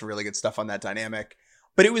wrote a bunch of really good stuff on that dynamic.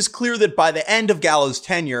 But it was clear that by the end of Gallo's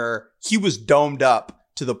tenure, he was domed up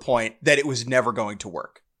to the point that it was never going to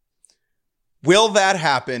work. Will that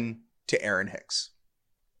happen to Aaron Hicks?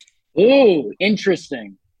 Ooh,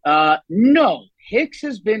 interesting. No, Hicks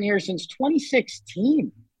has been here since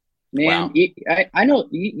 2016. Man, wow. I know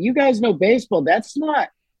you guys know baseball. That's not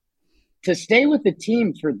to stay with the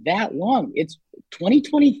team for that long. It's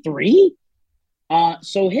 2023.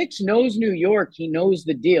 So Hicks knows New York. He knows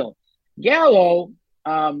the deal. Gallo,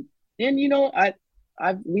 and you know,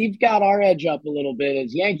 we've got our edge up a little bit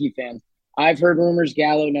as Yankee fans. I've heard rumors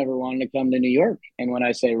Gallo never wanted to come to New York. And when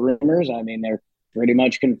I say rumors, I mean they're pretty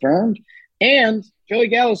much confirmed. And Joey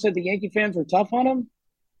Gallo said the Yankee fans were tough on him.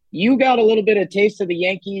 You got a little bit of taste of the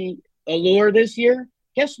Yankee allure this year.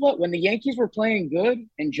 Guess what? When the Yankees were playing good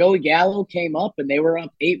and Joey Gallo came up and they were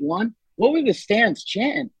up 8-1, what were the stands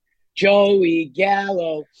chanting? Joey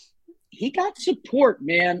Gallo. He got support,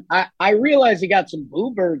 man. I realize he got some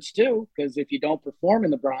boo birds too, because if you don't perform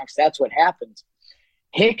in the Bronx, that's what happens.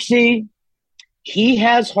 Hicksy, he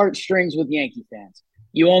has heartstrings with Yankee fans.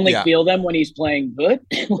 You only feel them when he's playing good,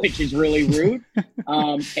 which is really rude.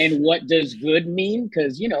 And what does good mean?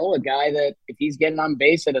 Because, you know, a guy that if he's getting on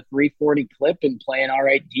base at a 340 clip and playing all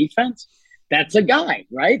right defense, that's a guy,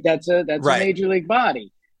 right? That's a major league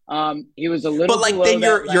body. He was a little, but like then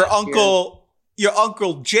your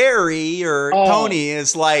uncle Jerry or Tony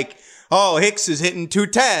is like, oh, Hicks is hitting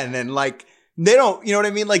 210 and like they don't, you know what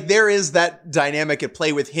I mean? Like there is that dynamic at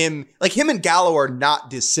play with him. Like him and Gallo are not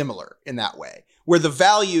dissimilar in that way, where the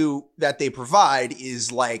value that they provide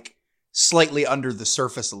is like slightly under the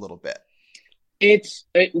surface a little bit.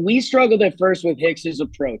 We struggled at first with Hicks's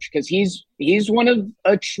approach because he's one of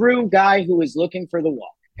a true guy who is looking for the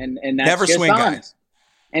walk, and that's never just swing honest. guys.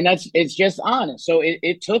 And it's just honest. So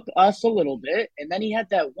it took us a little bit, and then he had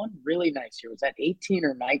that one really nice year. Was that 18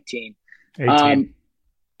 or 19? 18.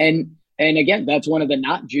 And again, that's one of the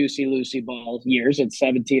not juicy Lucy ball years at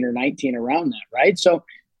 17 or 19 around that, right? So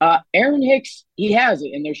Aaron Hicks, he has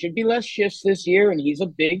it, and there should be less shifts this year, and he's a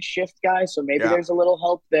big shift guy, so maybe there's a little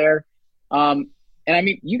help there. And I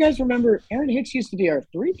mean, you guys remember Aaron Hicks used to be our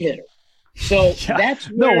 3-hitter. So that's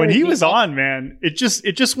where when he was on, man, it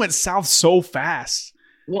just went south so fast.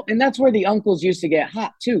 Well, and that's where the uncles used to get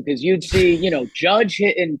hot too, because you'd see, Judge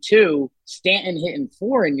hitting 2, Stanton hitting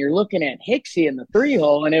 4, and you're looking at Hicksy in the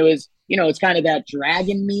 3-hole, and it was, it's kind of that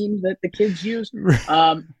dragon meme that the kids use.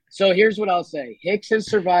 So here's what I'll say. Hicks has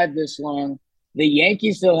survived this long. The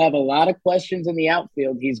Yankees still have a lot of questions in the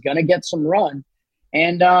outfield. He's going to get some run.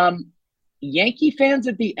 And Yankee fans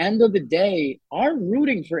at the end of the day are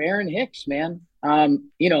rooting for Aaron Hicks, man.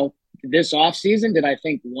 This offseason, did I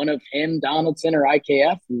think one of him, Donaldson, or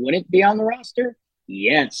IKF wouldn't be on the roster?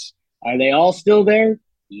 Yes. Are they all still there?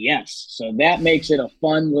 Yes. So that makes it a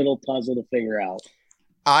fun little puzzle to figure out.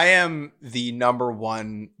 I am the number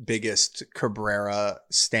one biggest Cabrera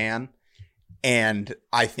stan, and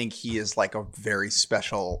I think he is like a very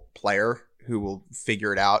special player who will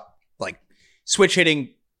figure it out. Like switch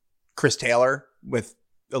hitting Chris Taylor with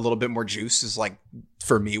a little bit more juice is like,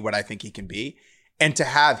 for me, what I think he can be. And to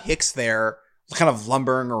have Hicks there kind of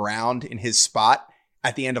lumbering around in his spot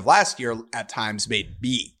at the end of last year at times made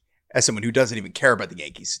me, as someone who doesn't even care about the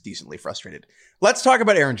Yankees, decently frustrated. Let's talk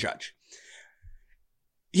about Aaron Judge.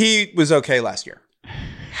 He was okay last year.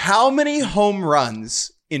 How many home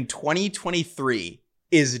runs in 2023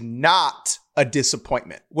 is not a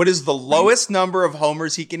disappointment? What is the lowest number of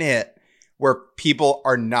homers he can hit where people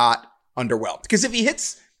are not underwhelmed? Because if he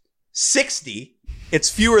hits 60,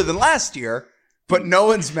 it's fewer than last year, but no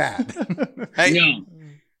one's mad. Right? No.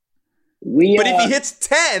 But if he hits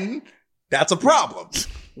 10, that's a problem.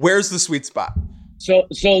 Where's the sweet spot? So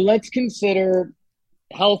let's consider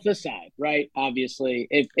health aside, right? Obviously,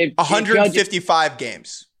 if 155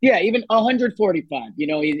 games. Yeah, even 145.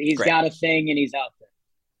 He's Great. got a thing and he's out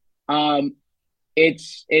there.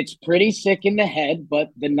 It's pretty sick in the head, but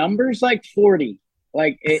the number's like 40.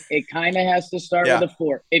 Like it kind of has to start with a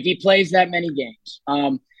 4 if he plays that many games.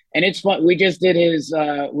 And it's fun. We just did his.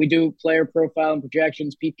 We do player profile and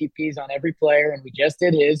projections, PPPs on every player, and we just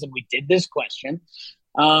did his, and we did this question.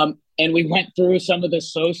 And we went through some of the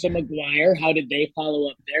Sosa, McGuire. How did they follow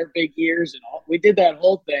up their big years and all? We did that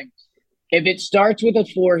whole thing. If it starts with a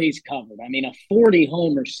 4, he's covered. I mean, a 40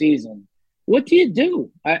 homer season. What do you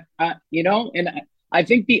do? I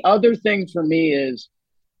think the other thing for me is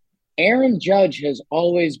Aaron Judge has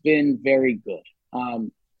always been very good.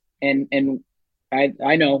 And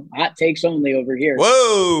I know hot takes only over here.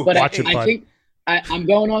 Whoa! But Watch it, I think I'm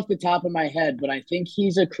going off the top of my head, but I think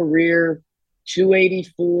he's a career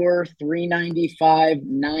 284, 395,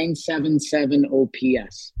 977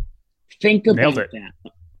 OPS. Think about that.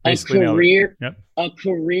 Basically a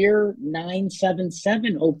career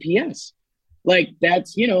 977 OPS. Like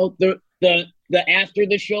that's the after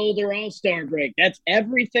the shoulder all-star break. That's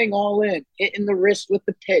everything all in, hitting the wrist with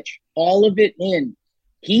the pitch, all of it in.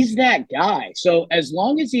 He's that guy. So as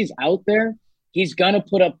long as he's out there, he's going to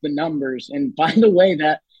put up the numbers. And by the way,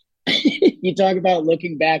 that you talk about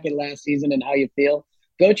looking back at last season and how you feel,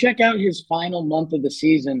 go check out his final month of the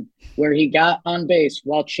season where he got on base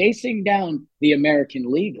while chasing down the American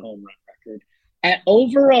League home run record at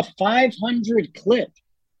over a 500 clip.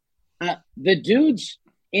 The dude's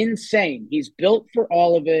insane. He's built for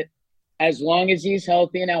all of it as long as he's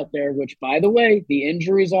healthy and out there, which, by the way, the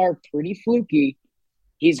injuries are pretty fluky.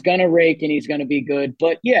 He's going to rake and he's going to be good.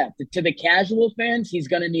 But, yeah, to the casual fans, he's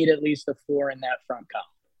going to need at least a 4 in that front column.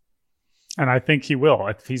 And I think he will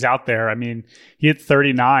if he's out there. I mean, he hit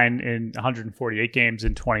 39 in 148 games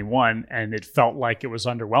in 21, and it felt like it was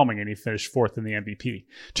underwhelming, and he finished 4th in the MVP.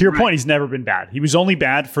 To your point, he's never been bad. He was only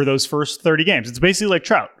bad for those first 30 games. It's basically like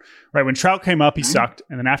Trout, right? When Trout came up, he sucked,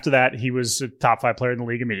 and then after that, he was a top 5 player in the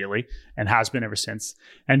league immediately and has been ever since.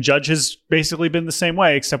 And Judge has basically been the same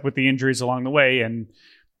way, except with the injuries along the way, and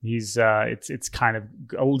he's it's kind of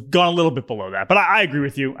gone a little bit below that. But I agree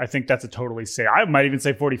with you. I think that's a totally safe. I might even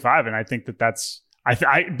say 45, and I think that's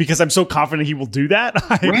because I'm so confident he will do that.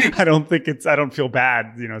 Right. I don't feel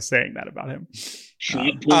bad, saying that about him.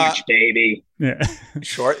 Short porch, baby. Yeah.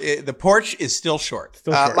 Short. The porch is still short.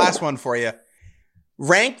 Still short. Last one for you.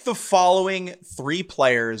 Rank the following 3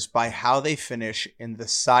 players by how they finish in the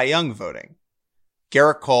Cy Young voting: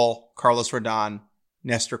 Garrett Cole, Carlos Rodon,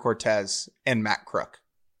 Nestor Cortez, and Matt Crook.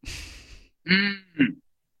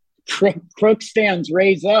 Crook stands,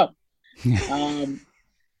 raise up.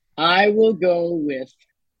 I'll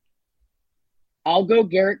go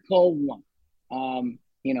Garrett Cole 1.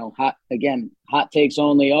 Hot takes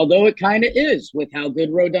only, although it kind of is with how good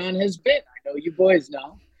Rodon has been. I know you boys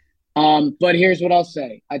know. But here's what I'll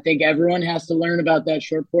say. I think everyone has to learn about that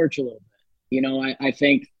short porch a little bit. I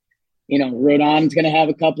think, Rodon's going to have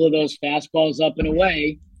a couple of those fastballs up and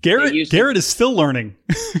away. Garrett is still learning.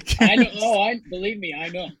 I know. Believe me, I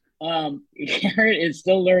know. Garrett is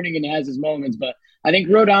still learning and has his moments, but I think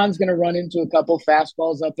Rodon's going to run into a couple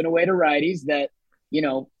fastballs up and away to righties that,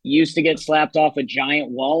 used to get slapped off a giant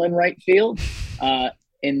wall in right field,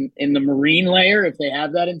 in the marine layer, if they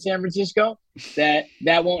have that in San Francisco.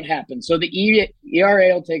 That won't happen. So the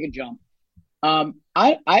ERA will take a jump. I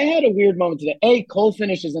had a weird moment today. Cole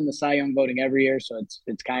finishes in the Cy Young voting every year, so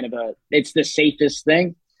it's kind of it's the safest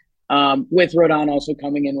thing. With Rodon also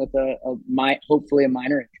coming in with hopefully a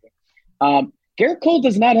minor injury. Garrett Cole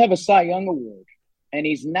does not have a Cy Young award, and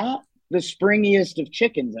he's not the springiest of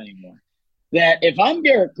chickens anymore. That if I'm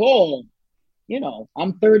Garrett Cole,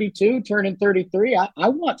 I'm 32, turning 33. I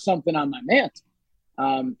want something on my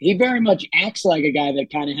mantle. He very much acts like a guy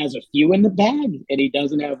that kind of has a few in the bag, and he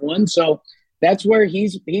doesn't have one. So that's where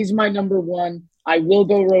he's my number 1. I will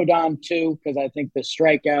go Rodon 2 because I think the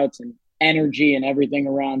strikeouts and energy and everything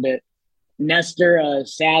around it. Nestor,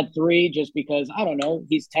 sad 3, just because, I don't know,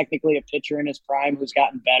 he's technically a pitcher in his prime who's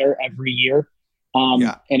gotten better every year.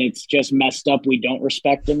 And it's just messed up. We don't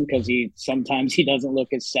respect him because sometimes he doesn't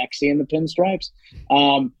look as sexy in the pinstripes.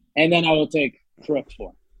 And then I will take Crook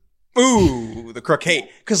 4. Ooh, the Crook. Hey,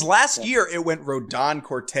 because last year it went Rodon,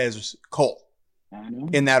 Cortez, Cole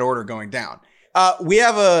in that order going down. We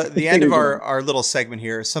have the end of our little segment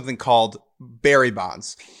here is something called Barry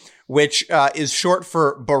Bonds, which is short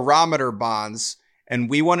for barometer bonds. And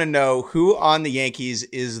we want to know who on the Yankees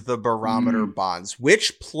is the barometer bonds.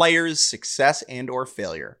 Which player's success and or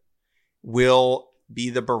failure will be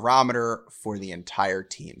the barometer for the entire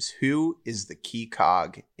teams? Who is the key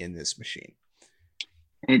cog in this machine?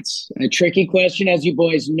 It's a tricky question, as you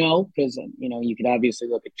boys know, because, you could obviously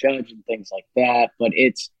look at Judge and things like that. But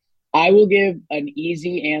I will give an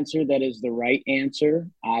easy answer that is the right answer,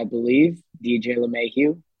 I believe, DJ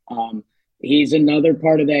LeMahieu. He's another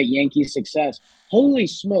part of that Yankees success. Holy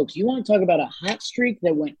smokes. You want to talk about a hot streak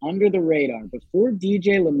that went under the radar. Before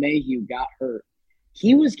DJ LeMahieu got hurt,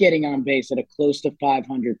 he was getting on base at a close to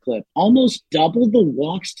 500 clip, almost double the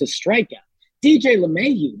walks to strikeout. DJ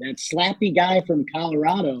LeMahieu, that slappy guy from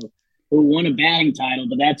Colorado who won a batting title,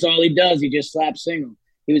 but that's all he does. He just slaps single.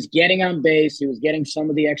 He was getting on base. He was getting some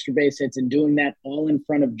of the extra base hits and doing that all in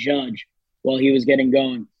front of Judge while he was getting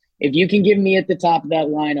going. If you can give me at the top of that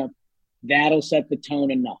lineup, that'll set the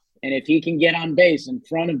tone enough. And if he can get on base in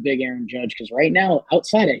front of Big Aaron Judge, because right now,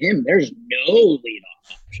 outside of him, there's no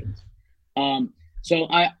leadoff options. So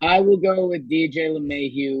I will go with DJ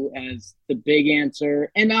LeMahieu as the big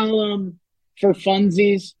answer. And I'll for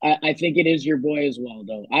funsies, I think it is your boy as well,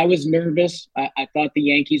 though. I was nervous. I thought the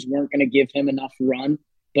Yankees weren't going to give him enough run.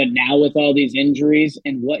 But now with all these injuries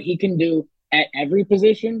and what he can do at every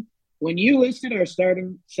position, when you listed our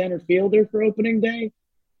starting center fielder for opening day,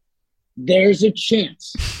 there's a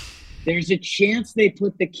chance. There's a chance they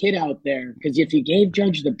put the kid out there, because if you gave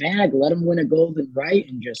Judge the bag, let him win a Golden Right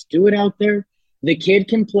and just do it out there. The kid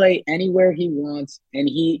can play anywhere he wants, and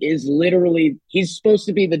he is he's supposed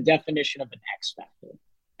to be the definition of an X factor.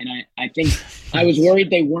 And I think I was worried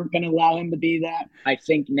they weren't going to allow him to be that. I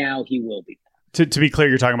think now he will be that. To be clear,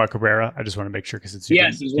 you're talking about Cabrera. I just want to make sure because it's okay.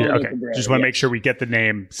 Cabrera, just want to make sure we get the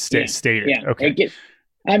name stated. Yeah. Okay.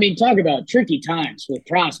 Talk about tricky times with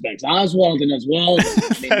prospects. Oswald as well.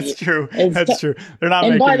 That's true. That's true. They're not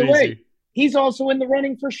and making by the it way, easy. He's also in the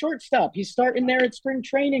running for shortstop. He's starting there at spring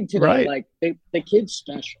training today. Right. Like the kid's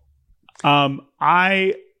special.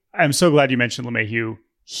 I am so glad you mentioned LeMahieu.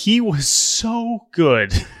 He was so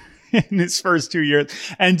good in his first 2 years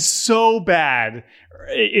and so bad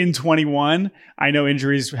in 21. I know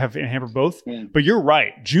injuries have hampered both, but you're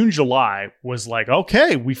right. June, July was like,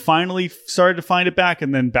 okay, we finally started to find it back,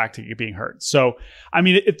 and then back to being hurt. So, I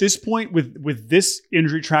mean, at this point with this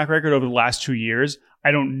injury track record over the last 2 years, I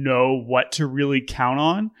don't know what to really count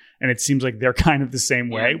on. And it seems like they're kind of the same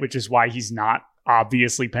way, which is why he's not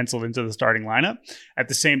obviously penciled into the starting lineup. At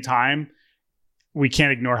the same time, we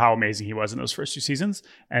can't ignore how amazing he was in those first 2 seasons.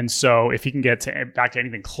 And so if he can get back to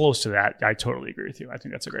anything close to that, I totally agree with you. I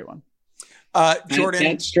think that's a great one. Jordan,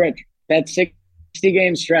 that stretch, that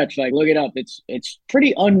 60-game stretch, like look it up. It's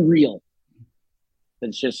pretty unreal.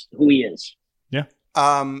 It's just who he is. Yeah.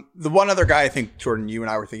 The one other guy I think, Jordan, you and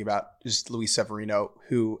I were thinking about is Luis Severino,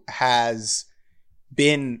 who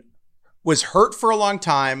was hurt for a long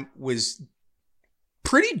time, was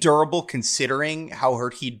pretty durable considering how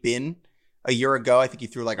hurt he'd been a year ago. I think he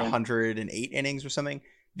threw like 108 innings or something.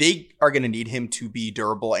 They are going to need him to be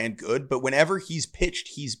durable and good, but whenever he's pitched,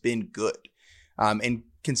 he's been good. And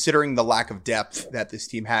considering the lack of depth that this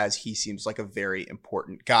team has, he seems like a very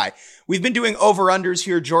important guy. We've been doing over-unders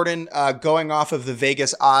here, Jordan, going off of the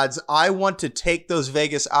Vegas odds. I want to take those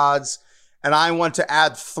Vegas odds and I want to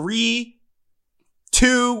add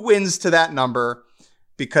 2 wins to that number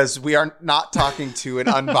because we are not talking to an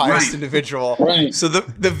unbiased individual. Right. So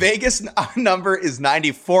the Vegas number is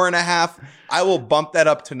 94.5. I will bump that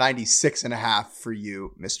up to 96.5 for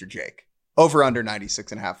you, Mr. Jake. Over under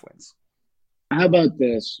 96.5 wins. How about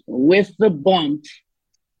this? With the bump,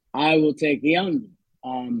 I will take the under.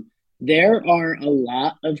 There are a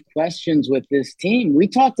lot of questions with this team. We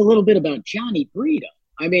talked a little bit about Johnny Brito.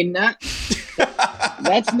 I mean,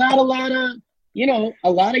 that's not a lot of, a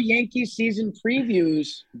lot of Yankees season previews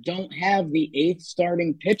don't have the 8th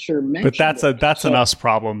starting pitcher mentioned. But that's an us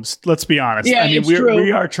problem. Let's be honest. Yeah, I mean,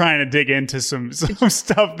 we are trying to dig into some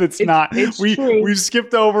stuff that's not. We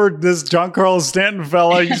skipped over this John Carlos Stanton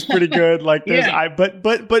fella. He's pretty good. Like there's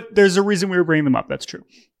but there's a reason we were bringing them up. That's true.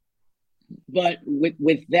 But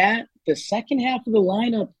with that, the second half of the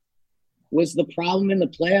lineup was the problem in the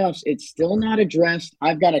playoffs. It's still not addressed.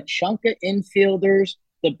 I've got a chunk of infielders.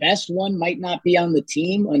 The best one might not be on the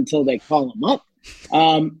team until they call him up.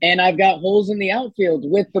 And I've got holes in the outfield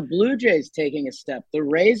with the Blue Jays taking a step. The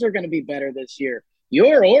Rays are going to be better this year.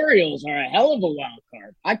 Your Orioles are a hell of a wild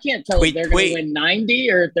card. I can't tell if they're going to win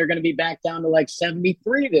 90 or if they're going to be back down to like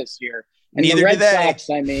 73 this year. And Neither the Red do they. Sox,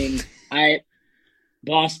 I mean,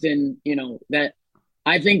 Boston, that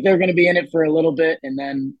I think they're going to be in it for a little bit and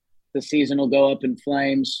then the season will go up in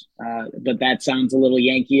flames, but that sounds a little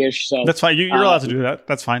Yankee-ish. So that's fine. You're allowed to do that.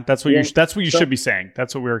 That's fine. That's what you should be saying.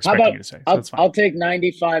 That's what we were expecting you to say. So that's fine. I'll take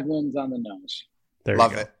 95 wins on the nose. There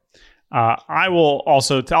Love you go. it. I will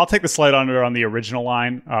also I'll take the slight under on the original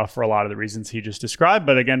line for a lot of the reasons he just described.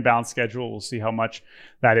 But again, balanced schedule. We'll see how much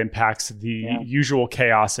that impacts the usual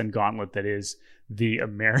chaos and gauntlet that is the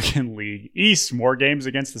American League East. More games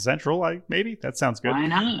against the Central. Maybe that sounds good. Why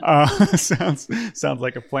not? Sounds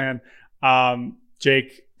like a plan.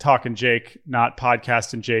 Jake, talking Jake, not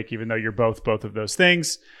podcasting Jake, even though you're both of those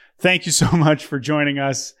things. Thank you so much for joining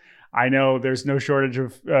us. I know there's no shortage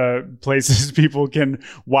of places people can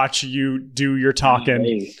watch you do your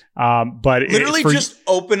talking. But literally just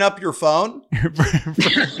open up your phone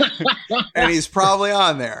and he's probably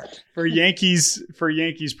on there. For Yankees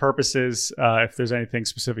purposes, if there's anything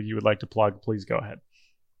specific you would like to plug, please go ahead.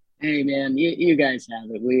 Hey man, you guys have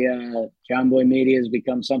it. We John Boy Media has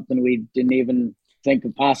become something we didn't even think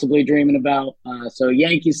of possibly dreaming about. So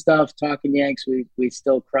Yankee stuff, talking Yanks, we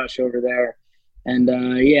still crush over there. And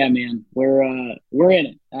yeah, man, we're in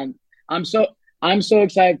it. And I'm so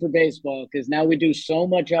excited for baseball because now we do so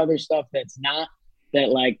much other stuff that's not that.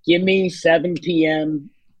 Like, give me 7 p.m.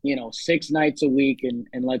 6 nights a week, and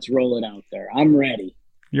let's roll it out there. I'm ready.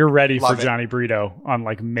 You're ready for Johnny Brito on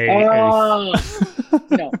like May 8th.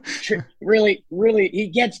 Really, he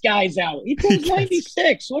gets guys out. He goes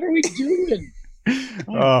 96. What are we doing?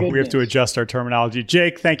 We have to adjust our terminology.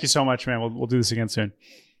 Jake, thank you so much, man. We'll do this again soon.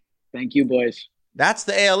 Thank you, boys. That's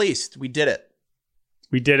the AL East. We did it.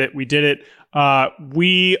 We did it.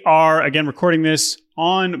 We are, again, recording this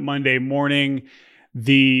on Monday morning.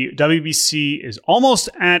 The WBC is almost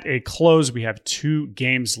at a close. We have 2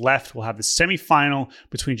 games left. We'll have the semifinal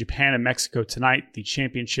between Japan and Mexico tonight, the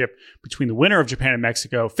championship between the winner of Japan and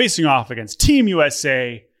Mexico facing off against Team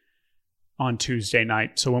USA on Tuesday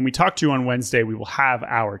night. So when we talk to you on Wednesday, we will have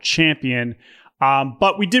our champion.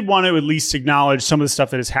 But we did want to at least acknowledge some of the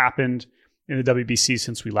stuff that has happened in the WBC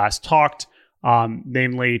since we last talked.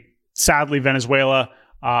 Namely, sadly, Venezuela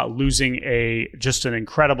losing just an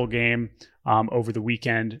incredible game over the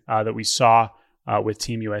weekend that we saw with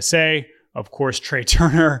Team USA. Of course, Trey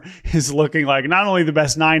Turner is looking like not only the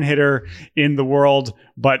best 9-hitter in the world,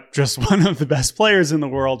 but just one of the best players in the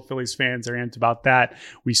world. Phillies fans are amped about that.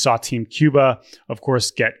 We saw Team Cuba, of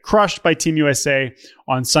course, get crushed by Team USA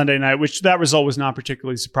on Sunday night, which that result was not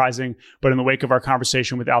particularly surprising. But in the wake of our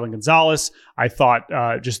conversation with Alvin Gonzalez, I thought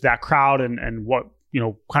just that crowd and what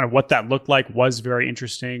kind of what that looked like was very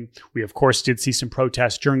interesting. We, of course, did see some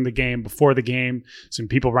protests during the game, before the game, some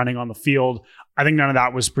people running on the field. I think none of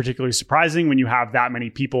that was particularly surprising when you have that many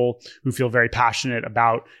people who feel very passionate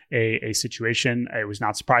about a situation. It was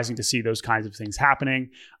not surprising to see those kinds of things happening.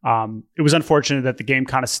 It was unfortunate that the game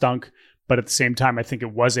kind of stunk, but at the same time, I think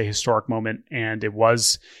it was a historic moment, and it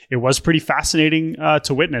was pretty fascinating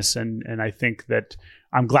to witness. And I think that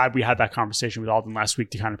I'm glad we had that conversation with Alden last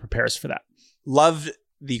week to kind of prepare us for that. Loved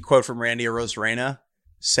the quote from Randy Arozarena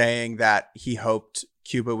saying that he hoped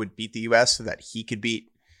Cuba would beat the U.S. so that he could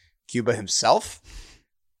beat Cuba himself.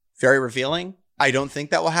 Very revealing. I don't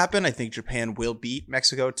think that will happen. I think Japan will beat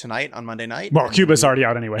Mexico tonight on Monday night. Well, Cuba's already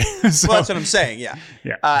out anyway. So. Well, that's what I'm saying.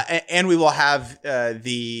 Yeah. And we will have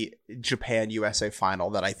the Japan-USA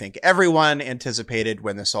final that I think everyone anticipated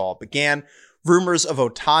when this all began. Rumors of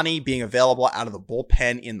Ohtani being available out of the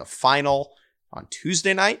bullpen in the final on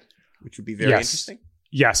Tuesday night, which would be very interesting.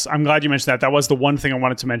 Yes, I'm glad you mentioned that. That was the one thing I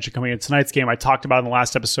wanted to mention coming into tonight's game. I talked about in the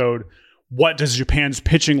last episode, what does Japan's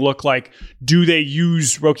pitching look like? Do they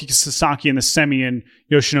use Roki Sasaki in the semi and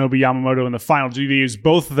Yoshinobu Yamamoto in the final? Do they use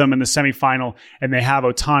both of them in the semifinal and they have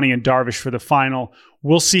Ohtani and Darvish for the final?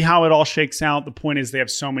 We'll see how it all shakes out. The point is they have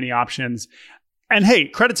so many options. And hey,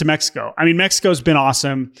 credit to Mexico. I mean, Mexico's been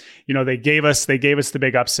awesome. They gave us the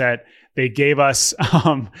big upset. They gave us,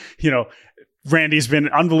 Randy's been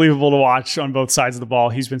unbelievable to watch on both sides of the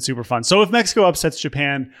ball. He's been super fun. So if Mexico upsets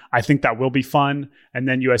Japan, I think that will be fun. And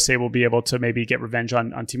then USA will be able to maybe get revenge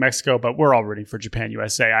on Team Mexico. But we're all rooting for Japan,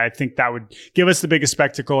 USA. I think that would give us the biggest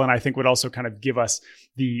spectacle. And I think would also kind of give us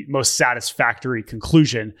the most satisfactory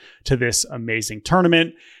conclusion to this amazing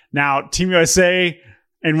tournament. Now, Team USA,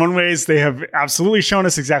 in one ways, they have absolutely shown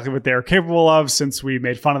us exactly what they're capable of since we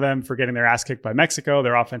made fun of them for getting their ass kicked by Mexico.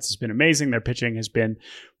 Their offense has been amazing. Their pitching has been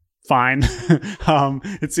fine.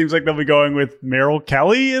 It seems like they'll be going with Merrill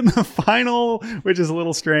Kelly in the final, which is a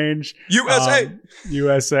little strange. USA.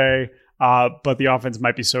 But the offense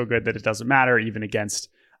might be so good that it doesn't matter, even against,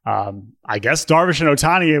 I guess, Darvish and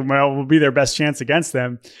Ohtani will be their best chance against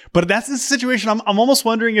them. But that's the situation. I'm almost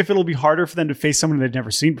wondering if it'll be harder for them to face someone they've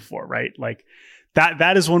never seen before, right? Like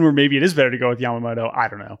that is one where maybe it is better to go with Yamamoto. I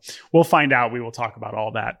don't know. We'll find out. We will talk about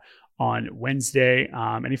all that on Wednesday.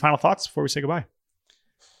 Any final thoughts before we say goodbye?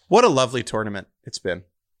 What a lovely tournament it's been.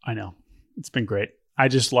 I know. It's been great. I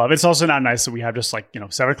just love it. It's also not nice that we have just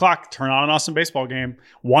 7 o'clock, turn on an awesome baseball game.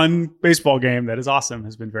 One baseball game that is awesome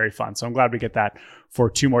has been very fun. So I'm glad we get that for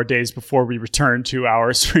 2 more days before we return to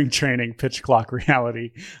our spring training pitch clock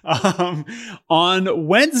reality. On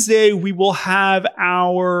Wednesday, we will have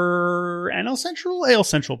our AL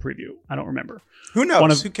Central preview. I don't remember. Who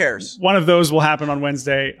knows? Who cares? One of those will happen on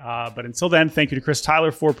Wednesday. But until then, thank you to Chris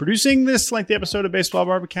Tyler for producing this lengthy episode of Baseball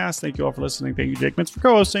Barbacast. Thank you all for listening. Thank you, Jake Mintz, for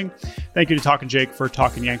co-hosting. Thank you to Talkin Jake for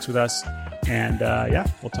talking Yanks with us. And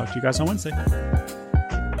we'll talk to you guys on Wednesday.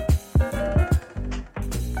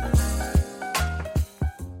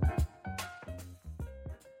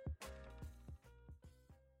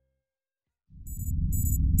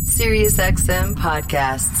 SiriusXM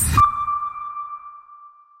Podcasts.